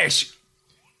trash?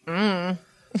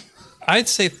 I'd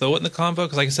say throw it in the combo,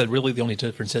 because like I said, really the only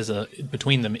difference is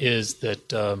between them is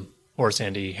that Horace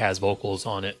Andy has vocals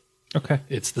on it. Okay.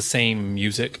 It's the same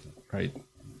music. Right.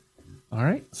 All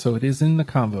right. So it is in the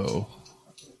combo.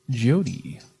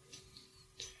 Jody.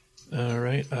 All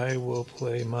right. I will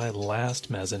play my last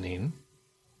Mezzanine.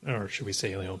 Or should we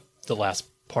say, the last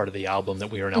part of the album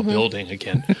that we are now building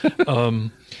again.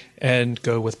 And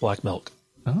go with Black Milk.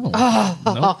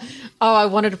 Oh, I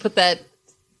wanted to put that.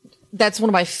 That's one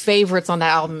of my favorites on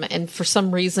that album, and for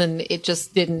some reason, it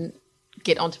just didn't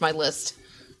get onto my list.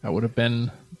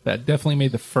 That definitely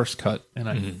made the first cut, and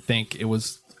I think it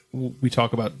was, we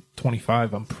talk about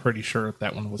 25, I'm pretty sure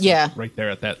that one was right there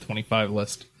at that 25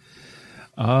 list.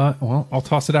 Well, I'll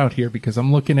toss it out here because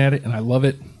I'm looking at it, and I love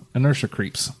it. Inertia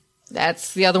Creeps.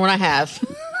 That's the other one I have.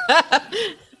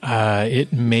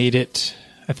 It made it,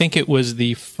 I think it was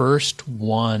the first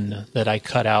one that I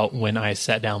cut out when I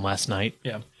sat down last night.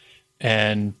 Yeah.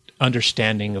 And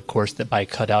understanding, of course, that by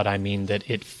cut out, I mean that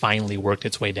it finally worked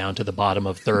its way down to the bottom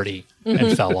of 30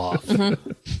 and fell off.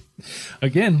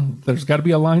 Again, there's got to be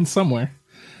a line somewhere.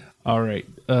 All right.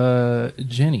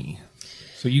 Jenny.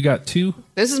 So you got 2?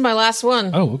 This is my last one.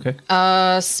 Oh, okay.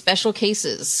 Special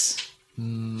Cases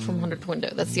from 100 Window.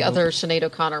 That's the other Sinead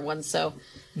O'Connor one. So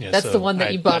that's the one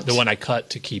that you bumped. The one I cut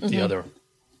to keep the other.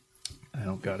 I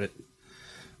don't got it.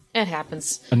 It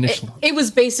happens. Initially. It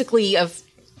was basically a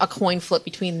coin flip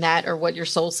between that or What Your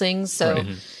Soul Sings. So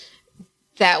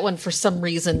that one, for some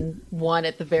reason, won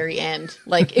at the very end.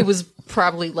 Like, it was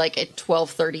probably like at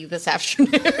 12:30 this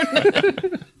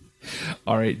afternoon.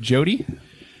 All right, Jody.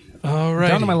 All right.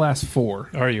 Down to my last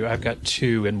 4. Are you? I've got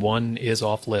 2, and one is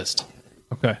off list.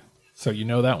 Okay. So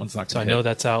that one's not going to I know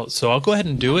that's out. So I'll go ahead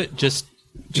and do it just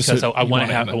because so I want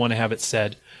to have it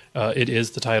said. It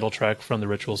is the title track from the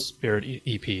Ritual Spirit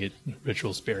EP,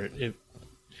 Ritual Spirit.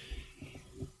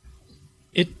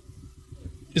 It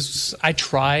is. I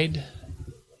tried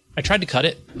to cut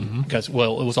it because it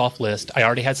was off list. I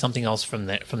already had something else from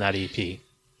that EP.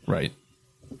 Right.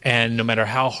 And no matter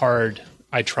how hard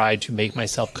I tried to make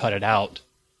myself cut it out,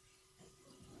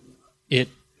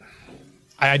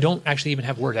 I don't actually even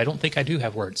have words. I don't think I do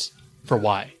have words for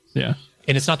why. Yeah.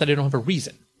 And it's not that I don't have a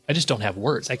reason. I just don't have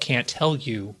words. I can't tell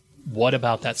you what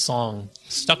about that song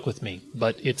stuck with me,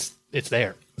 but it's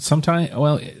there. Sometimes,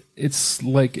 well, it's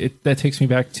like that takes me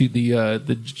back to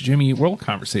the Jimmy World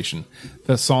conversation,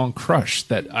 the song "Crush"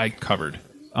 that I covered,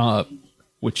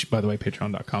 which, by the way,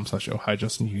 patreon.com/oh hi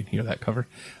Justin, you can hear that cover.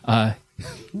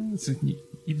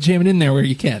 You jam it in there where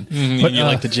you can. But you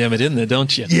like to jam it in there,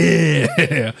 don't you?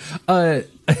 Yeah.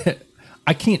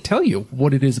 I can't tell you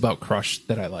what it is about Crush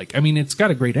that I like. I mean, it's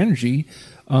got a great energy,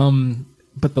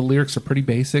 but the lyrics are pretty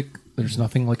basic. There's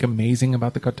nothing like amazing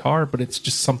about the guitar, but it's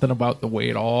just something about the way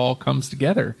it all comes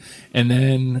together. And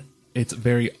then it's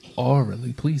very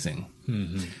aurally pleasing.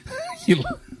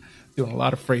 Doing a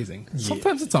lot of phrasing.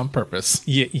 Sometimes it's on purpose.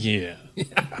 Yeah.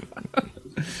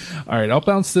 All right, I'll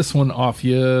bounce this one off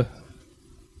you.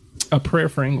 A Prayer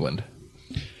for England.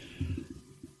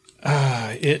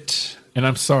 And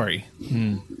I'm sorry.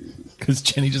 Because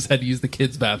Jenny just had to use the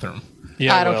kids' bathroom.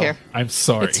 Yeah, I don't care. I'm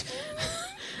sorry.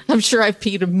 I'm sure I've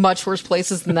peed in much worse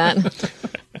places than that.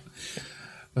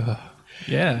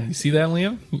 Yeah, you see that,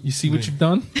 Liam? You see what you've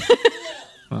done?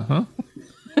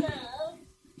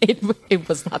 It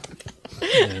was not that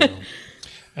bad.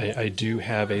 I do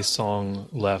have a song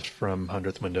left from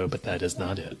 100th Window, but that is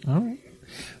not it. All right.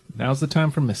 Now's the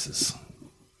time for misses.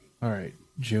 All right.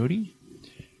 Jody?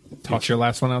 Toss your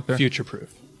last one out there. Future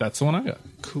Proof. That's the one I got.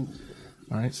 Cool.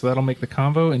 All right, so that'll make the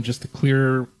combo. And just to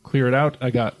clear it out,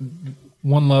 I got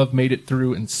One Love made it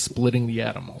through, and Splitting the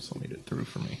Atom also made it through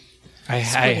for me. I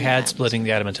had Splitting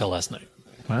the Atom until last night.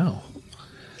 Wow.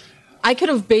 I could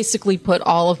have basically put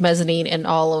all of Mezzanine and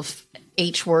all of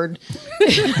H Word.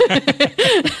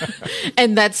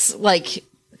 And that's like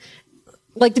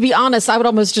to be honest, I would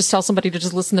almost just tell somebody to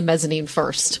just listen to Mezzanine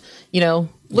first.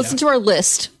 Listen to our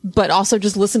list, but also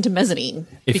just listen to Mezzanine.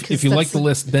 If you like the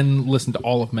list, then listen to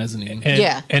all of Mezzanine.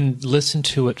 And listen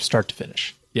to it start to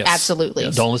finish. Yes. Absolutely.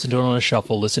 Yes. Don't listen to it on a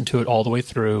shuffle. Listen to it all the way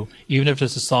through. Even if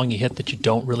there's a song you hit that you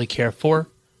don't really care for,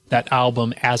 that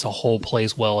album as a whole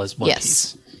plays well as one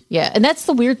piece. Yeah, and that's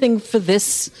the weird thing for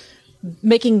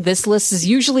making this list is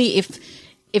usually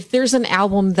if there's an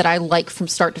album that I like from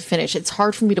start to finish, it's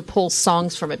hard for me to pull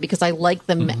songs from it because I like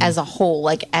them as a whole,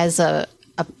 like as a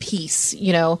piece,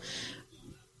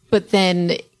 But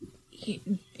then,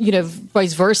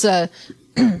 vice versa,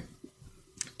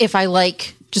 if I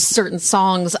like just certain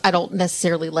songs, I don't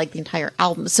necessarily like the entire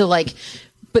album. So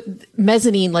but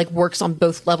Mezzanine works on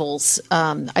both levels.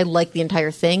 I like the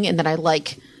entire thing, and then I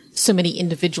like so many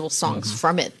individual songs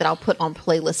from it that I'll put on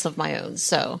playlists of my own.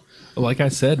 So, like I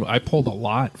said, I pulled a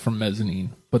lot from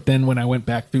Mezzanine, but then when I went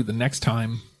back through the next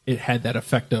time, it had that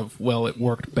effect of, it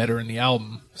worked better in the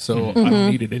album, so I don't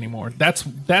need it anymore. That's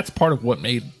part of what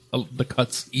made the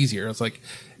cuts easier. It's like,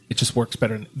 it just works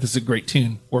better. This is a great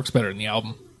tune, works better in the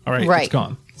album. All right. It's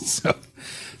gone. So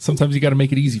sometimes you got to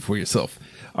make it easy for yourself.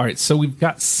 All right, so we've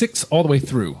got 6 all the way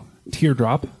through.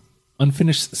 Teardrop,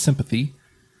 Unfinished Sympathy,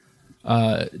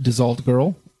 Dissolved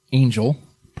Girl, Angel,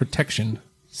 Protection,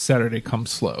 Saturday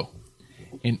Comes Slow.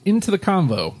 And into the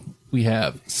convo, we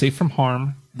have Safe from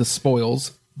Harm, The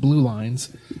Spoils, Blue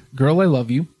Lines, Girl I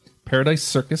Love You, Paradise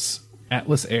Circus,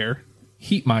 Atlas Air,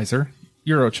 Heat Miser,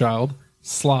 Eurochild,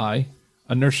 Sly,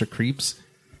 Inertia Creeps,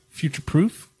 Future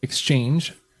Proof,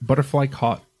 Exchange, Butterfly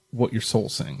Caught, What Your Soul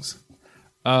Sings.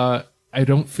 I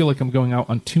don't feel like I'm going out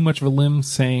on too much of a limb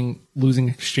saying Losing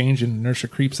Exchange and Inertia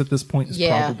Creeps at this point is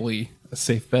probably a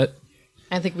safe bet.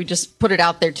 I think we just put it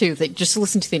out there too. That just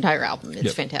listen to the entire album.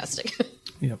 It's fantastic.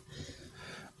 Yep.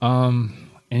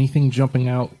 Anything jumping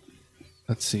out?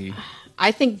 Let's see.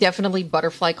 I think definitely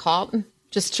Butterfly Caught,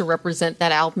 just to represent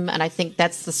that album, and I think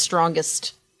that's the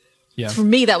strongest. Yeah. For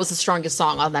me, that was the strongest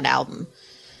song on that album.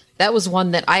 That was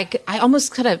one that I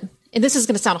almost kind of, and this is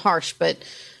going to sound harsh, but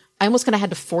I almost kind of had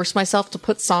to force myself to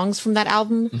put songs from that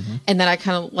album, and then I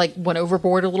kind of went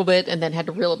overboard a little bit, and then had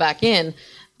to reel it back in.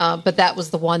 But that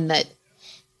was the one that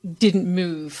didn't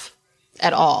move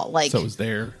at all. So it was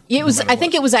there. It was. I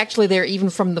think it was actually there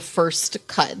even from the first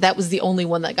cut. That was the only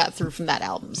one that got through from that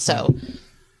album. So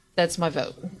that's my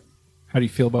vote. How do you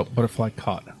feel about Butterfly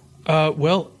Caught?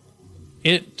 Well,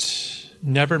 it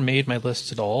never made my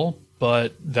list at all,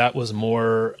 but that was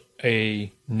more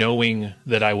a knowing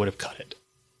that I would have cut it.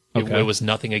 It was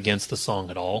nothing against the song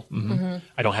at all.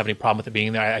 I don't have any problem with it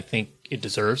being there. I think it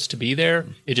deserves to be there.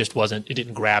 It just wasn't. It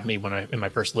didn't grab me in my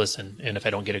first listen. And if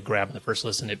I don't get a grab in the first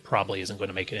listen, it probably isn't going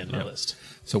to make it in my list.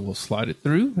 So we'll slide it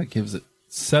through. That gives it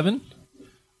 7.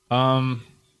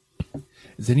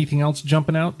 Is anything else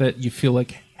jumping out that you feel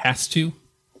like has to?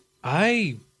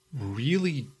 I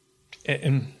really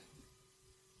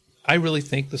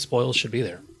think The Spoils should be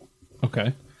there.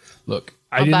 Okay. Look,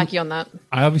 I'll back you on that.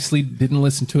 I obviously didn't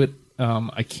listen to it.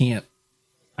 I can't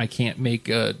make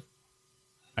a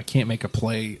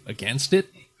play against it.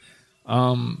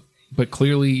 But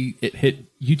clearly it hit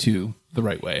you two the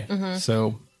right way.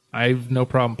 So I have no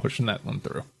problem pushing that one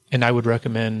through. And I would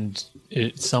recommend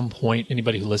at some point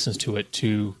anybody who listens to it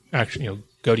to actually,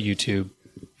 go to YouTube,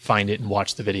 find it, and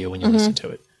watch the video when you listen to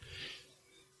it.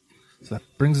 So that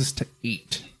brings us to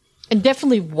 8. And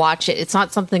definitely watch it. It's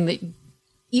not something that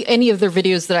any of their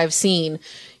videos that I've seen,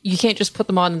 you can't just put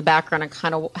them on in the background and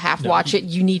kind of half watch it.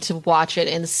 You need to watch it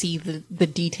and see the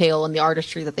detail and the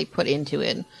artistry that they put into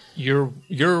it.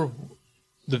 The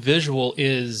visual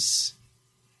is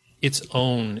its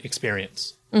own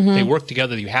experience. They work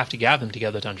together. You have to gather them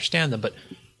together to understand them. But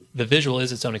the visual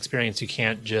is its own experience. You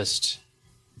can't just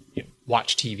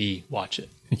watch TV, watch it.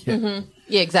 Yeah.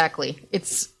 Yeah, exactly.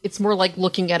 It's more like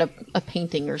looking at a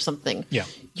painting or something. Yeah.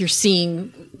 You're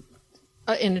seeing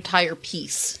an entire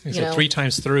piece. Like I You said, know? 3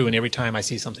 times through, and every time I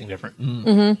see something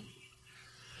different.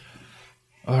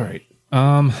 All right.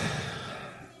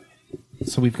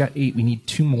 So we've got 8. We need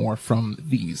 2 more from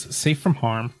these. Safe from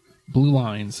Harm, Blue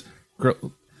Lines.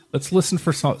 Let's listen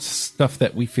for stuff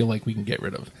that we feel like we can get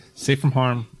rid of. Safe from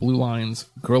Harm, Blue Lines,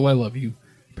 Girl I Love You,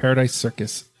 Paradise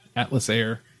Circus, Atlas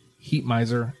Air, Heat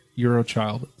Miser,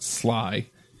 Eurochild, Sly,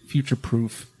 Future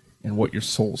Proof, and What Your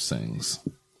Soul Sings.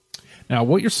 Now,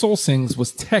 What Your Soul Sings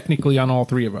was technically on all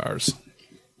 3 of ours.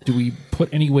 Do we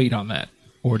put any weight on that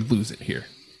or lose it here?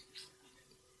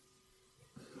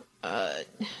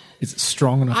 Is it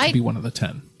strong enough to be one of the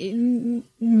 10?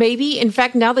 Maybe. In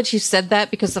fact, now that you said that,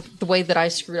 because of the way that I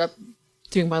screwed up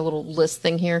doing my little list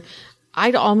thing here,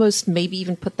 I'd almost maybe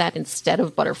even put that instead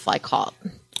of Butterfly Caught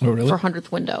Oh, really? for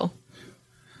 100th Window.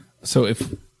 So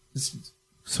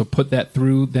put that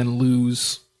through, then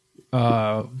lose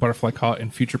Butterfly Caught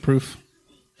and Future Proof.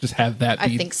 Just have that be.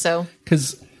 I think so.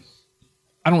 Because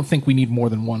I don't think we need more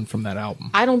than one from that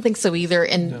album. I don't think so either.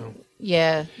 And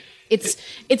yeah,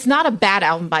 it's not a bad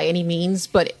album by any means,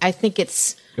 but I think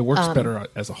it works better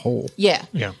as a whole. Yeah.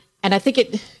 Yeah. And I think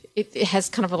it has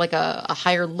kind of like a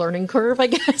higher learning curve, I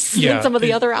guess, Yeah, than some of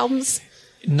the other albums.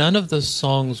 None of those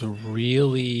songs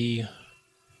really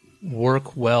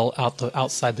work well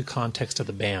outside the context of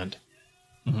the band.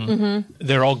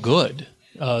 They're all good.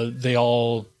 They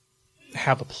all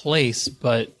have a place,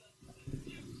 but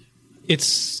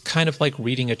it's kind of like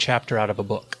reading a chapter out of a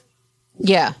book.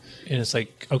 Yeah. And it's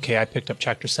like, okay, I picked up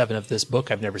chapter 7 of this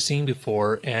book I've never seen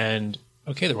before, and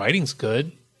okay, the writing's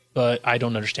good, but I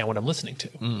don't understand what I'm listening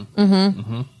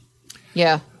to.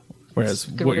 Yeah. Whereas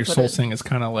Good What way to Your put Soul it. Sing is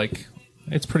kind of like,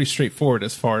 it's pretty straightforward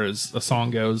as far as a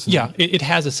song goes. And Yeah, it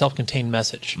has a self-contained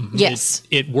message. Yes.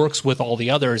 It works with all the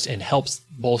others and helps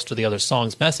bolster the other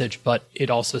song's message, but it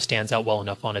also stands out well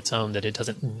enough on its own that it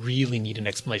doesn't really need an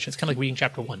explanation. It's kind of like reading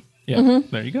chapter 1. Yeah,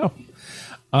 there you go.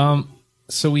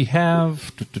 So we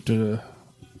have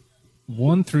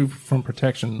 1 through From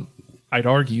Protection. I'd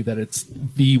argue that it's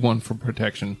the one from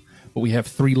Protection, but we have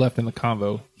 3 left in the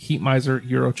convo. Heat Miser,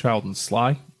 Eurochild, and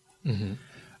Sly.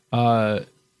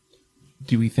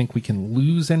 Do we think we can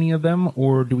lose any of them,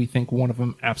 or do we think one of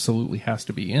them absolutely has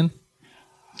to be in?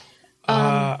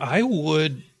 I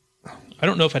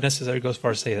don't know if I'd necessarily go as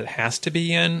far as say it has to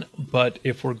be in, but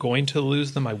if we're going to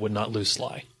lose them, I would not lose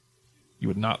Sly. You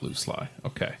would not lose Sly.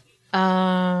 Okay.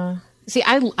 See,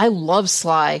 I love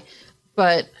Sly,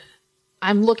 but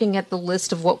I'm looking at the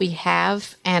list of what we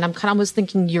have, and I'm kind of almost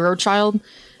thinking Eurochild,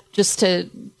 just to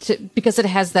because it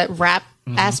has that rap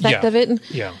aspect Yeah. of it.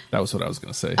 Yeah. That was what I was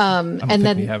going to say. I don't think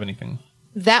then- we have anything.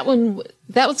 That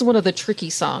was one of the tricky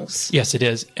songs. Yes, it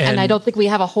is. And I don't think we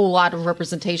have a whole lot of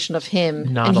representation of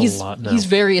him. Not and a he's, lot, no. He's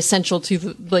very essential to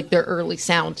their early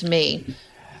sound to me.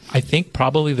 I think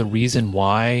probably the reason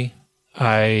why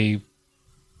I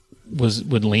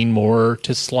would lean more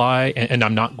to Sly, and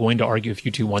I'm not going to argue if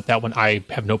you two want that one. I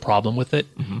have no problem with it,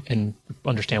 and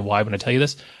understand why when I tell you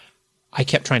this. I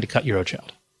kept trying to cut Eurochild.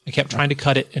 I kept trying to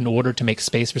cut it in order to make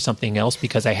space for something else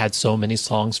because I had so many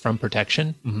songs from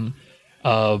Protection.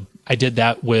 I did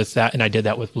that with that, and I did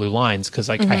that with Blue Lines because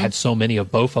I had so many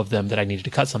of both of them that I needed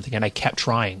to cut something, and I kept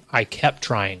trying. But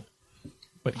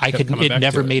you I kept could. coming It back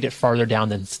never to made it farther down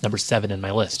than number 7 in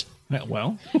my list. Yeah,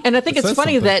 well, And I think That it's says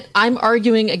funny something. that I'm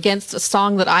arguing against a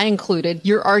song that I included.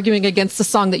 You're arguing against the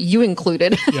song that you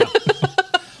included.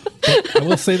 I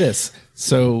will say this.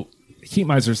 So Heat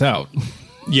Miser's out.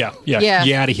 Yeah. Yeah.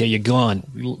 You out of here. You're gone.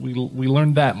 We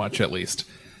learned that much at least.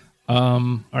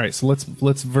 All right, so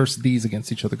let's verse these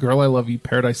against each other. Girl I Love You,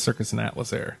 Paradise Circus, and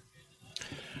Atlas Air.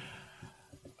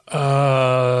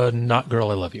 Not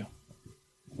Girl I Love You.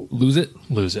 Lose it.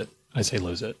 Lose it. I say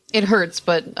lose it. It hurts,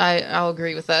 but I'll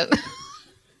agree with that.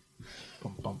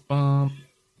 Bum, bum, bum.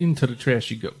 Into the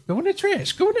trash you go. Go in the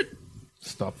trash. Go in it.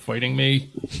 Stop fighting me.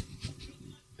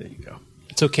 There you go.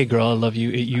 It's okay, Girl I Love You.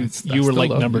 You I were still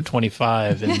like love number you.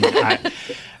 25, and I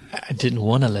didn't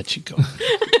want to let you go.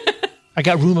 I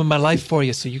got room in my life for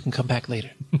you, so you can come back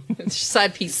later. It's a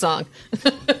side piece song.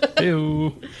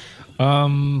 Ew.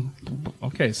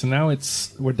 Okay, so now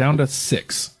we're down to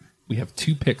 6. We have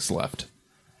 2 picks left.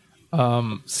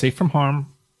 Safe from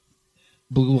Harm,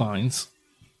 Blue Lines,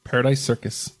 Paradise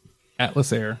Circus,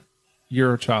 Atlas Air,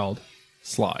 Eurochild,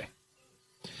 Sly.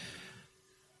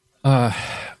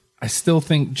 I still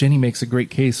think Jenny makes a great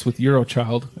case with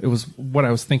Eurochild. It was what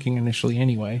I was thinking initially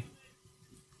anyway.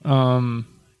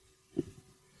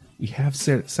 we have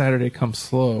Saturday Come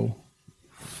Slow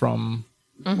from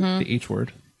the H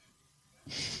Word.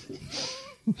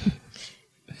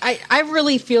 I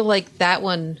really feel like that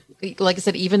one, like I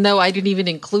said, even though I didn't even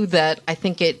include that, I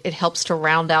think it helps to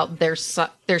round out their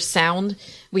sound.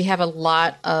 We have a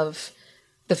lot of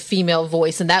the female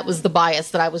voice, and that was the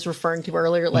bias that I was referring to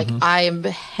earlier. Like I am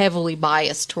heavily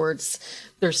biased towards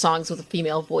their songs with the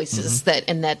female voices that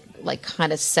like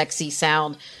kind of sexy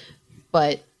sound.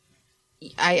 But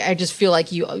I just feel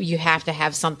like you have to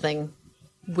have something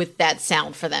with that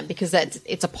sound for them because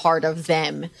it's a part of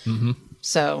them.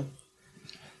 So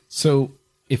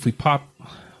if we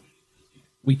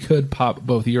could pop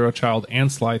both Eurochild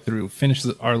and Slide Through, finish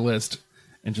our list,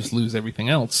 and just lose everything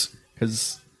else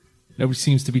because nobody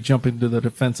seems to be jumping to the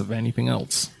defense of anything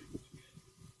else.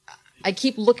 I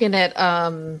keep looking at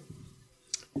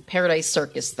Paradise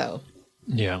Circus, though.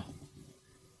 Yeah.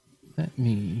 Let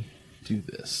me do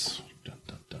this. Dun,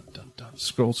 dun, dun, dun, dun.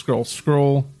 Scroll, scroll,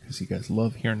 scroll. Because you guys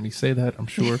love hearing me say that, I'm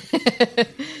sure.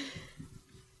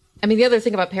 I mean, the other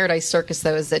thing about Paradise Circus,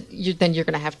 though, is that you're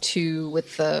going to have two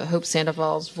with Hope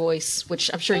Sandoval's voice,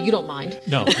 which I'm sure you don't mind.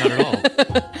 No, not at all.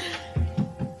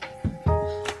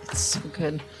 It's so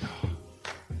good.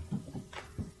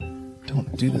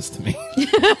 Don't do this to me.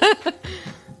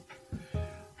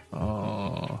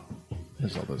 Oh,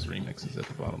 there's all those remixes at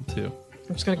the bottom, too.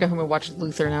 I'm just going to go home and watch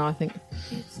Luther now, I think.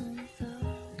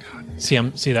 See,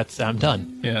 I'm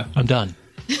done. Yeah. I'm done.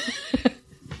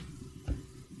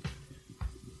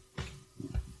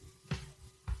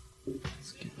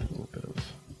 Let's give it a little bit of...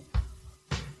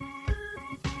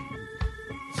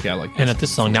 See, I like this. And at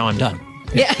this song, now I'm done.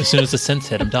 Yeah. As soon as the synths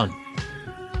hit, I'm done.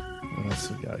 What else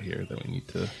we got here that we need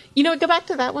to... You know, go back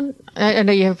to that one. I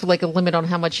know you have like a limit on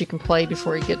how much you can play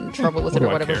before you get in trouble with it or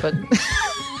What do I whatever, but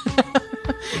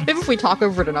maybe if we talk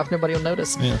over it enough, nobody will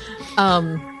notice. Yeah.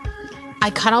 I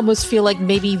kind of almost feel like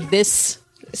maybe this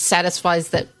satisfies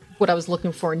that what I was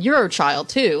looking for in Eurochild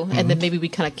too, and then maybe we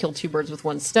kind of kill two birds with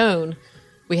one stone.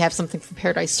 We have something from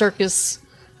Paradise Circus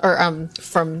or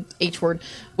from H Word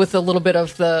with a little bit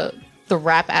of the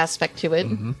rap aspect to it.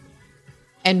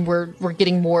 And we're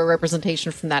getting more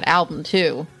representation from that album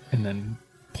too. And then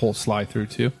pull Slide Through,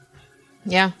 too.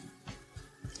 Yeah.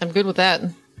 I'm good with that.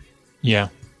 Yeah.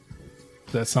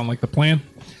 Does that sound like the plan?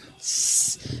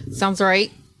 Sounds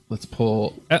right. Let's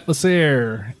pull Atlas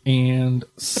Air and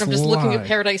But I'm just looking at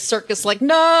Paradise Circus like,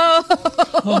 no!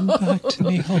 Come back to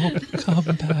me, Hope. Come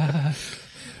back.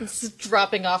 It's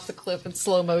dropping off the cliff in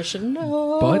slow motion.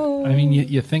 No. But, I mean,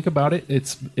 you think about it,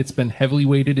 it's been heavily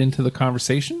weighted into the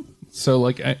conversation. So,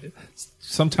 like,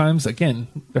 sometimes, again,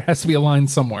 there has to be a line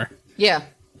somewhere. Yeah.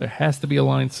 There has to be a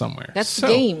line somewhere. That's the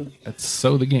game. That's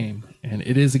so the game. And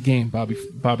it is a game,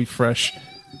 Bobby Fresh.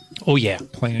 Oh, yeah.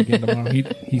 Playing again tomorrow.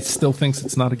 He still thinks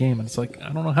it's not a game. And it's like,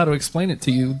 I don't know how to explain it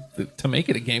to you to make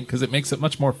it a game because it makes it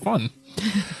much more fun.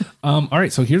 All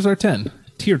right, so here's our 10.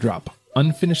 Teardrop,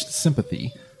 Unfinished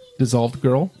Sympathy, Dissolved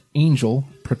Girl, Angel,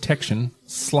 Protection,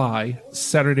 Sly,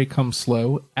 Saturday Come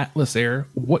Slow, Atlas Air,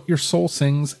 What Your Soul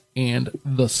Sings, and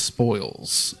The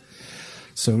Spoils.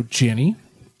 So, Jenny,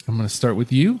 I'm going to start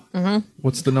with you.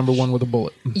 What's the number one with a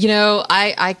bullet? You know,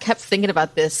 I kept thinking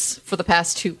about this for the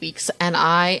past 2 weeks, and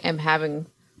I am having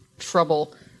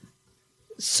trouble,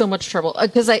 so much trouble.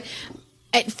 Because at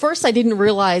first I didn't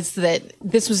realize that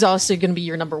this was also going to be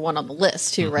your number one on the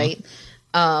list, too, right?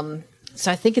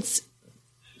 So I think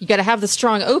you got to have the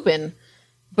strong open,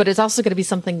 but it's also going to be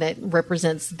something that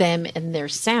represents them and their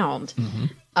sound.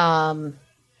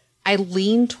 I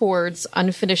lean towards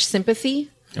Unfinished Sympathy.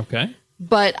 Okay.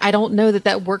 But I don't know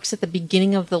that works at the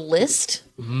beginning of the list.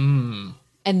 And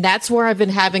that's where I've been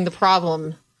having the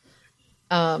problem.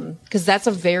 Because that's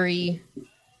a very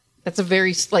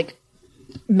like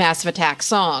Massive Attack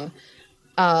song.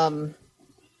 You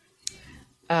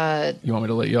want me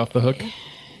to let you off the hook?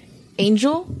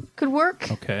 Angel could work.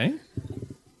 Okay.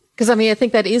 Because, I mean, I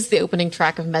think that is the opening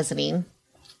track of Mezzanine,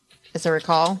 as I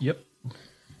recall. Yep.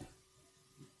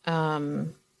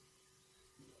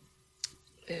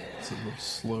 It's a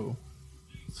little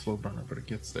slow burner, but it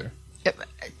gets there.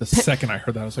 The second I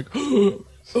heard that, I was like, oh,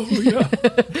 yeah,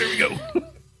 there we go.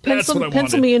 That's what I wanted.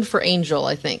 Pencil me in for Angel,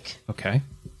 I think. Okay.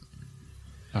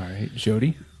 All right,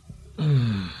 Jody.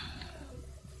 God,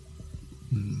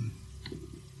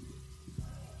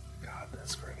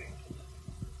 that's gritty.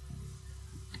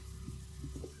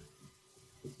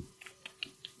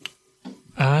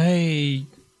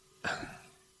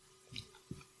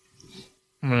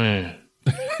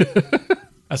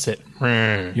 That's it.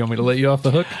 You want me to let you off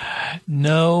the hook?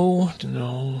 No.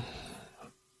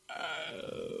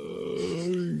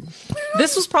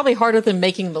 This was probably harder than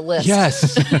making the list.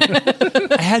 Yes.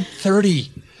 I had 30.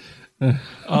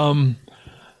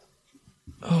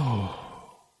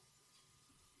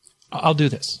 I'll do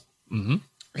this. Mm-hmm.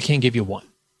 I can't give you one.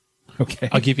 Okay.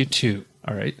 I'll give you two.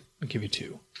 All right. I'll give you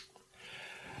two.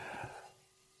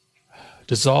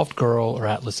 Dissolved Girl or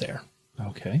Atlas Air.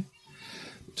 Okay.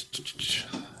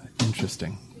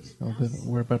 Interesting. Well, then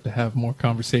we're about to have more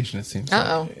conversation, it seems.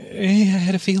 Uh-oh. I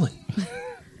had a feeling.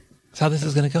 That's how this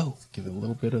is going to go. Give it a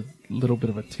little bit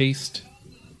of a taste.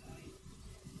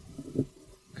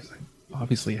 Because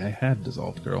obviously I had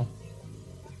Dissolved Girl,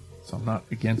 so I'm not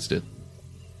against it.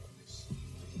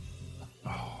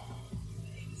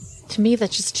 To me,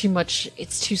 that's just too much.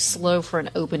 It's too slow for an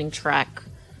opening track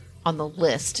on the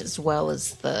list, as well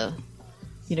as the,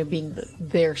 being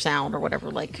their sound or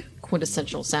whatever, like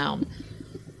quintessential sound.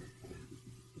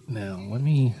 Now, let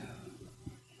me...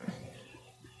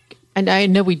 And I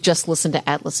know we just listened to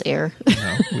Atlas Air,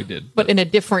 No, we did. but in a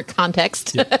different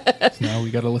context. Yeah. So now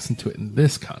we got to listen to it in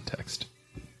this context.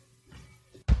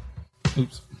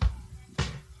 Oops.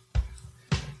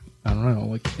 I don't know,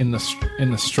 like in the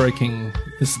striking,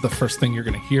 this is the first thing you're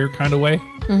going to hear kind of way.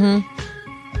 Mm-hmm.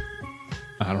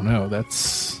 I don't know.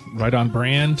 That's right on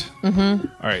brand. Mm-hmm.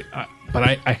 All right. But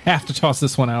I have to toss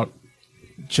this one out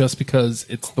just because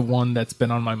it's the one that's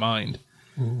been on my mind.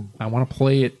 Ooh. I want to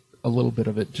play it, a little bit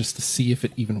of it, just to see if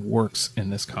it even works in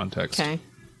this context. Okay.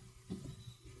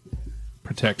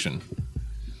 Protection.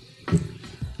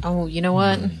 Oh, you know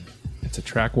what? It's a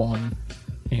track one,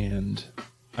 and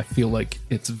I feel like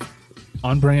it's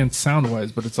on brand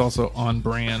sound-wise, but it's also on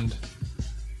brand.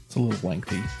 It's a little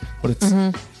lengthy, but it's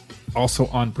also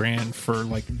on brand for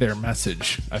like their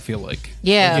message. I feel like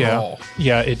Yeah.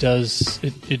 Yeah. It does.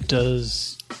 It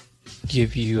does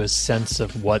give you a sense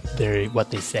of what they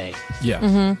say.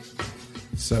 Yeah.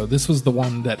 So this was the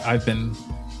one that I've been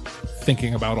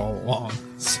thinking about all along.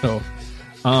 So,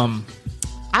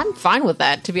 I'm fine with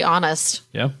that, to be honest.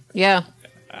 yeah. Yeah.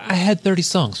 I had 30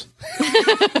 songs.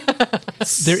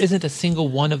 There isn't a single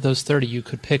one of those 30 you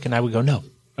could pick, and I would go no.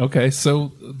 Okay.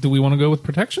 So do we want to go with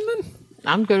Protection then?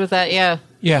 I'm good with that, yeah.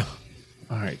 Yeah.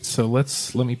 All right. So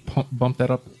let me bump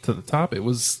that up to the top. It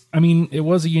was a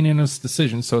unanimous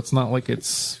decision, so it's not like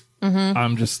it's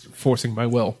I'm just forcing my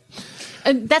will.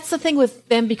 And that's the thing with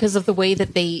them, because of the way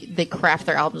that they craft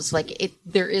their albums. Like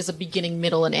there is a beginning,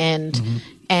 middle, and end,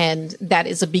 and that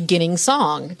is a beginning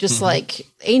song. Just like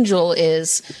Angel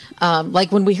is.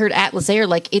 Like when we heard Atlas Air,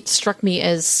 like it struck me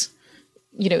as,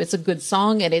 it's a good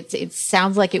song, and it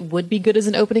sounds like it would be good as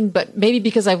an opening. But maybe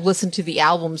because I've listened to the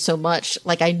album so much,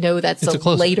 like I know that's It's a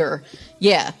closer. later.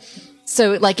 Yeah.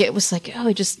 So like it was like, oh,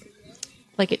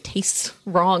 it tastes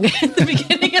wrong at the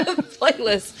beginning of the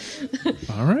playlist.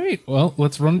 All right. Well,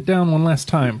 let's run it down one last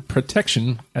time.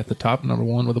 Protection at the top, number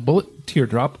one with a bullet,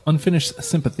 Teardrop, Unfinished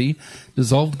Sympathy,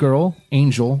 Dissolved Girl,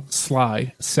 Angel,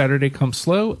 Sly, Saturday Come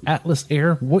Slow, Atlas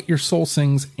Air, What Your Soul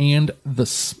Sings, and The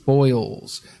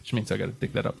Spoils. Which means I got to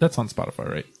dig that up. That's on Spotify,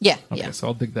 right? Yeah. Okay, Yeah. so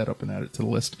I'll dig that up and add it to the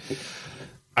list.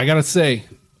 I got to say,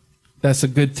 that's a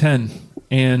good 10.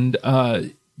 And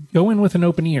go in with an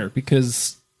open ear,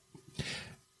 because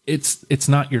it's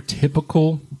not your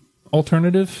typical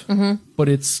alternative, but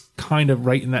it's kind of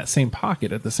right in that same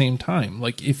pocket at the same time.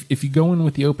 Like if you go in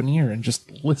with the open ear and just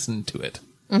listen to it,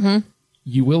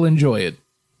 you will enjoy it,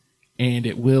 and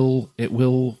it will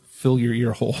fill your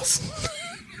ear holes.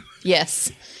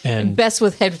 Yes. And best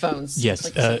with headphones.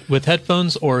 yes, Like, with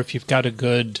headphones, or if you've got a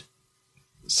good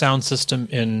sound system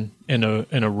in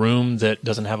a room that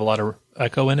doesn't have a lot of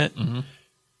echo in it,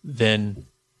 then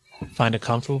find a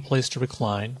comfortable place to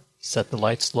recline, set the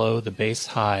lights low, the bass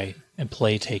high, and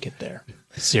play Take It There.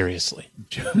 Seriously.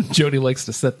 Jody likes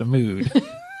to set the mood.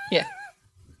 yeah.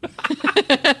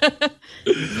 And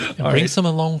bring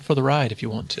someone along for the ride if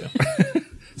you want to.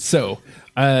 So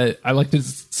I like to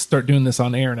start doing this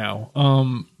on air now.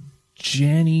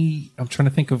 Jenny, I'm trying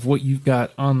to think of what you've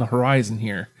got on the horizon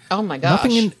here. Oh my gosh.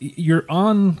 You're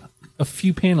on a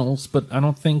few panels, but I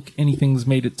don't think anything's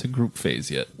made it to group phase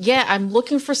yet. Yeah, I'm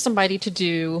looking for somebody to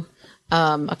do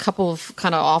a couple of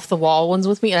kind of off the wall ones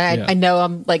with me. And I know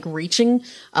I'm like reaching.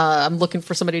 I'm looking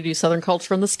for somebody to do Southern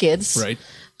Culture and the Skids. Right.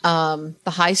 The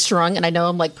High Strung, and I know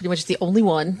I'm like pretty much the only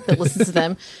one that listens to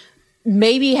them.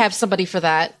 Maybe have somebody for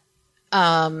that.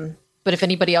 But if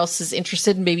anybody else is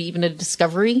interested, maybe even a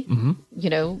Discovery,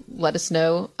 let us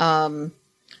know.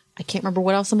 I can't remember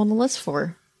what else I'm on the list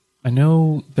for. I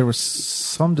know there was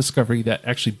some Discovery that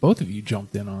actually both of you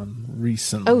jumped in on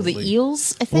recently. Oh, the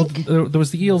Eels, I think. Well, there was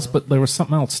the Eels, but there was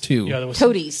something else too. Yeah, there was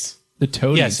Toadies. The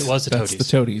Toadies. Yes, it was the That's Toadies.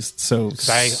 the Toadies. So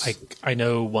I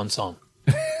know one song.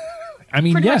 I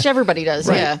mean, Pretty yeah. much everybody does,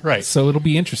 yeah. Right. So it'll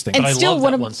be interesting. And But I still love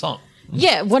one that of- one song.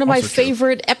 Yeah, one of my Also true.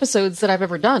 favorite episodes that I've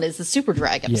ever done is the Super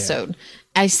Drag episode.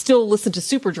 I still listen to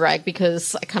Super Drag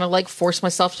because I kind of like forced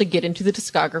myself to get into the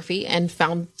discography and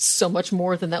found so much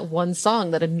more than that one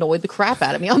song that annoyed the crap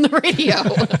out of me on the radio.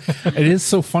 It is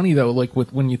so funny though, like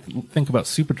when you think about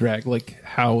Super Drag, like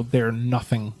how they're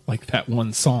nothing like that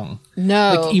one song.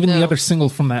 No, like even the no. other single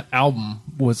from that album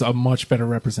was a much better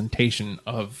representation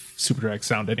of Super Drag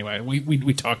sound. Anyway,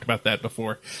 we talked about that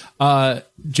before.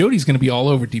 Jody's going to be all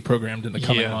over Deprogrammed in the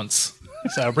coming Yeah. months.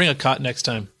 So I'll bring a cot next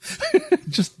time.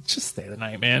 Just stay the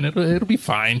night, man. It'll be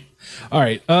fine. All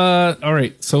right.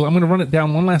 So I'm going to run it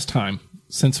down one last time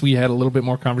since we had a little bit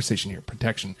more conversation here.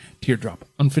 Protection, Teardrop,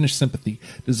 Unfinished Sympathy,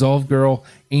 Dissolve Girl,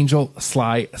 Angel,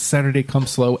 Sly, Saturday Come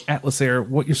Slow, Atlas Air,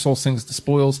 What Your Soul Sings,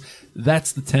 Despoils.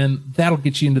 That's the 10. That'll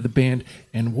get you into the band.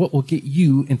 And what will get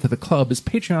you into the club is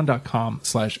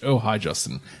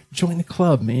patreon.com/ohhijustin. Join the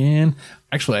club, man.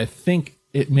 Actually, I think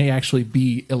it may actually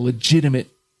be a legitimate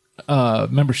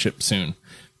membership soon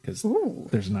because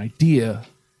there's an idea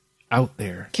out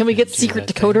there. Can we get secret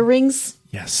decoder rings?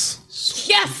 Yes,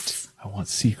 Yes! I want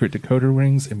secret decoder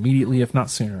rings immediately, if not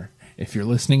sooner. If you're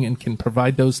listening and can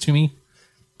provide those to me,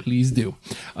 please do.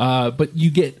 But you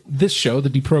get this show, the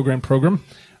Deprogrammed program,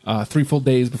 3 full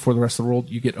days before the rest of the world.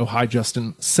 You get Oh Hi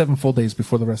Justin 7 full days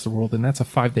before the rest of the world, and that's a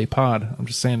 5-day pod. I'm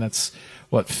just saying that's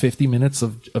 50 minutes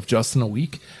of Justin a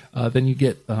week. Then you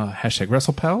get hashtag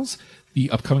WrestlePals, the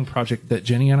upcoming project that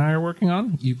Jenny and I are working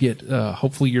on. You get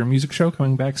hopefully your music show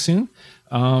coming back soon.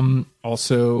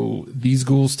 Also These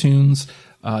Ghouls tunes,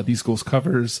 These Ghouls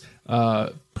covers,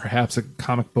 perhaps a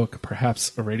comic book,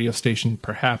 perhaps a radio station,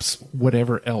 perhaps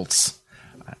whatever else.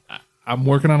 I'm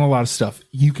working on a lot of stuff.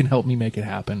 You can help me make it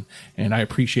happen. And I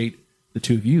appreciate the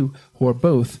two of you who are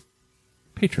both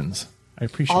patrons. I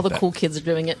appreciate All the that. cool kids are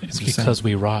doing it. It's because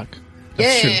we rock.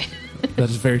 That's Yeah. true. That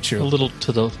is very A true. little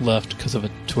to the left because of a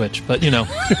twitch, but you know.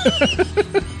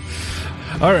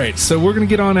 All right, so we're going to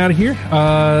get on out of here.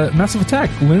 Massive Attack,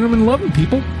 Linderman loving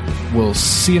people. We'll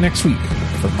see you next week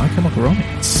for My Chemical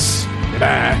Romance.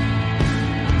 Bye.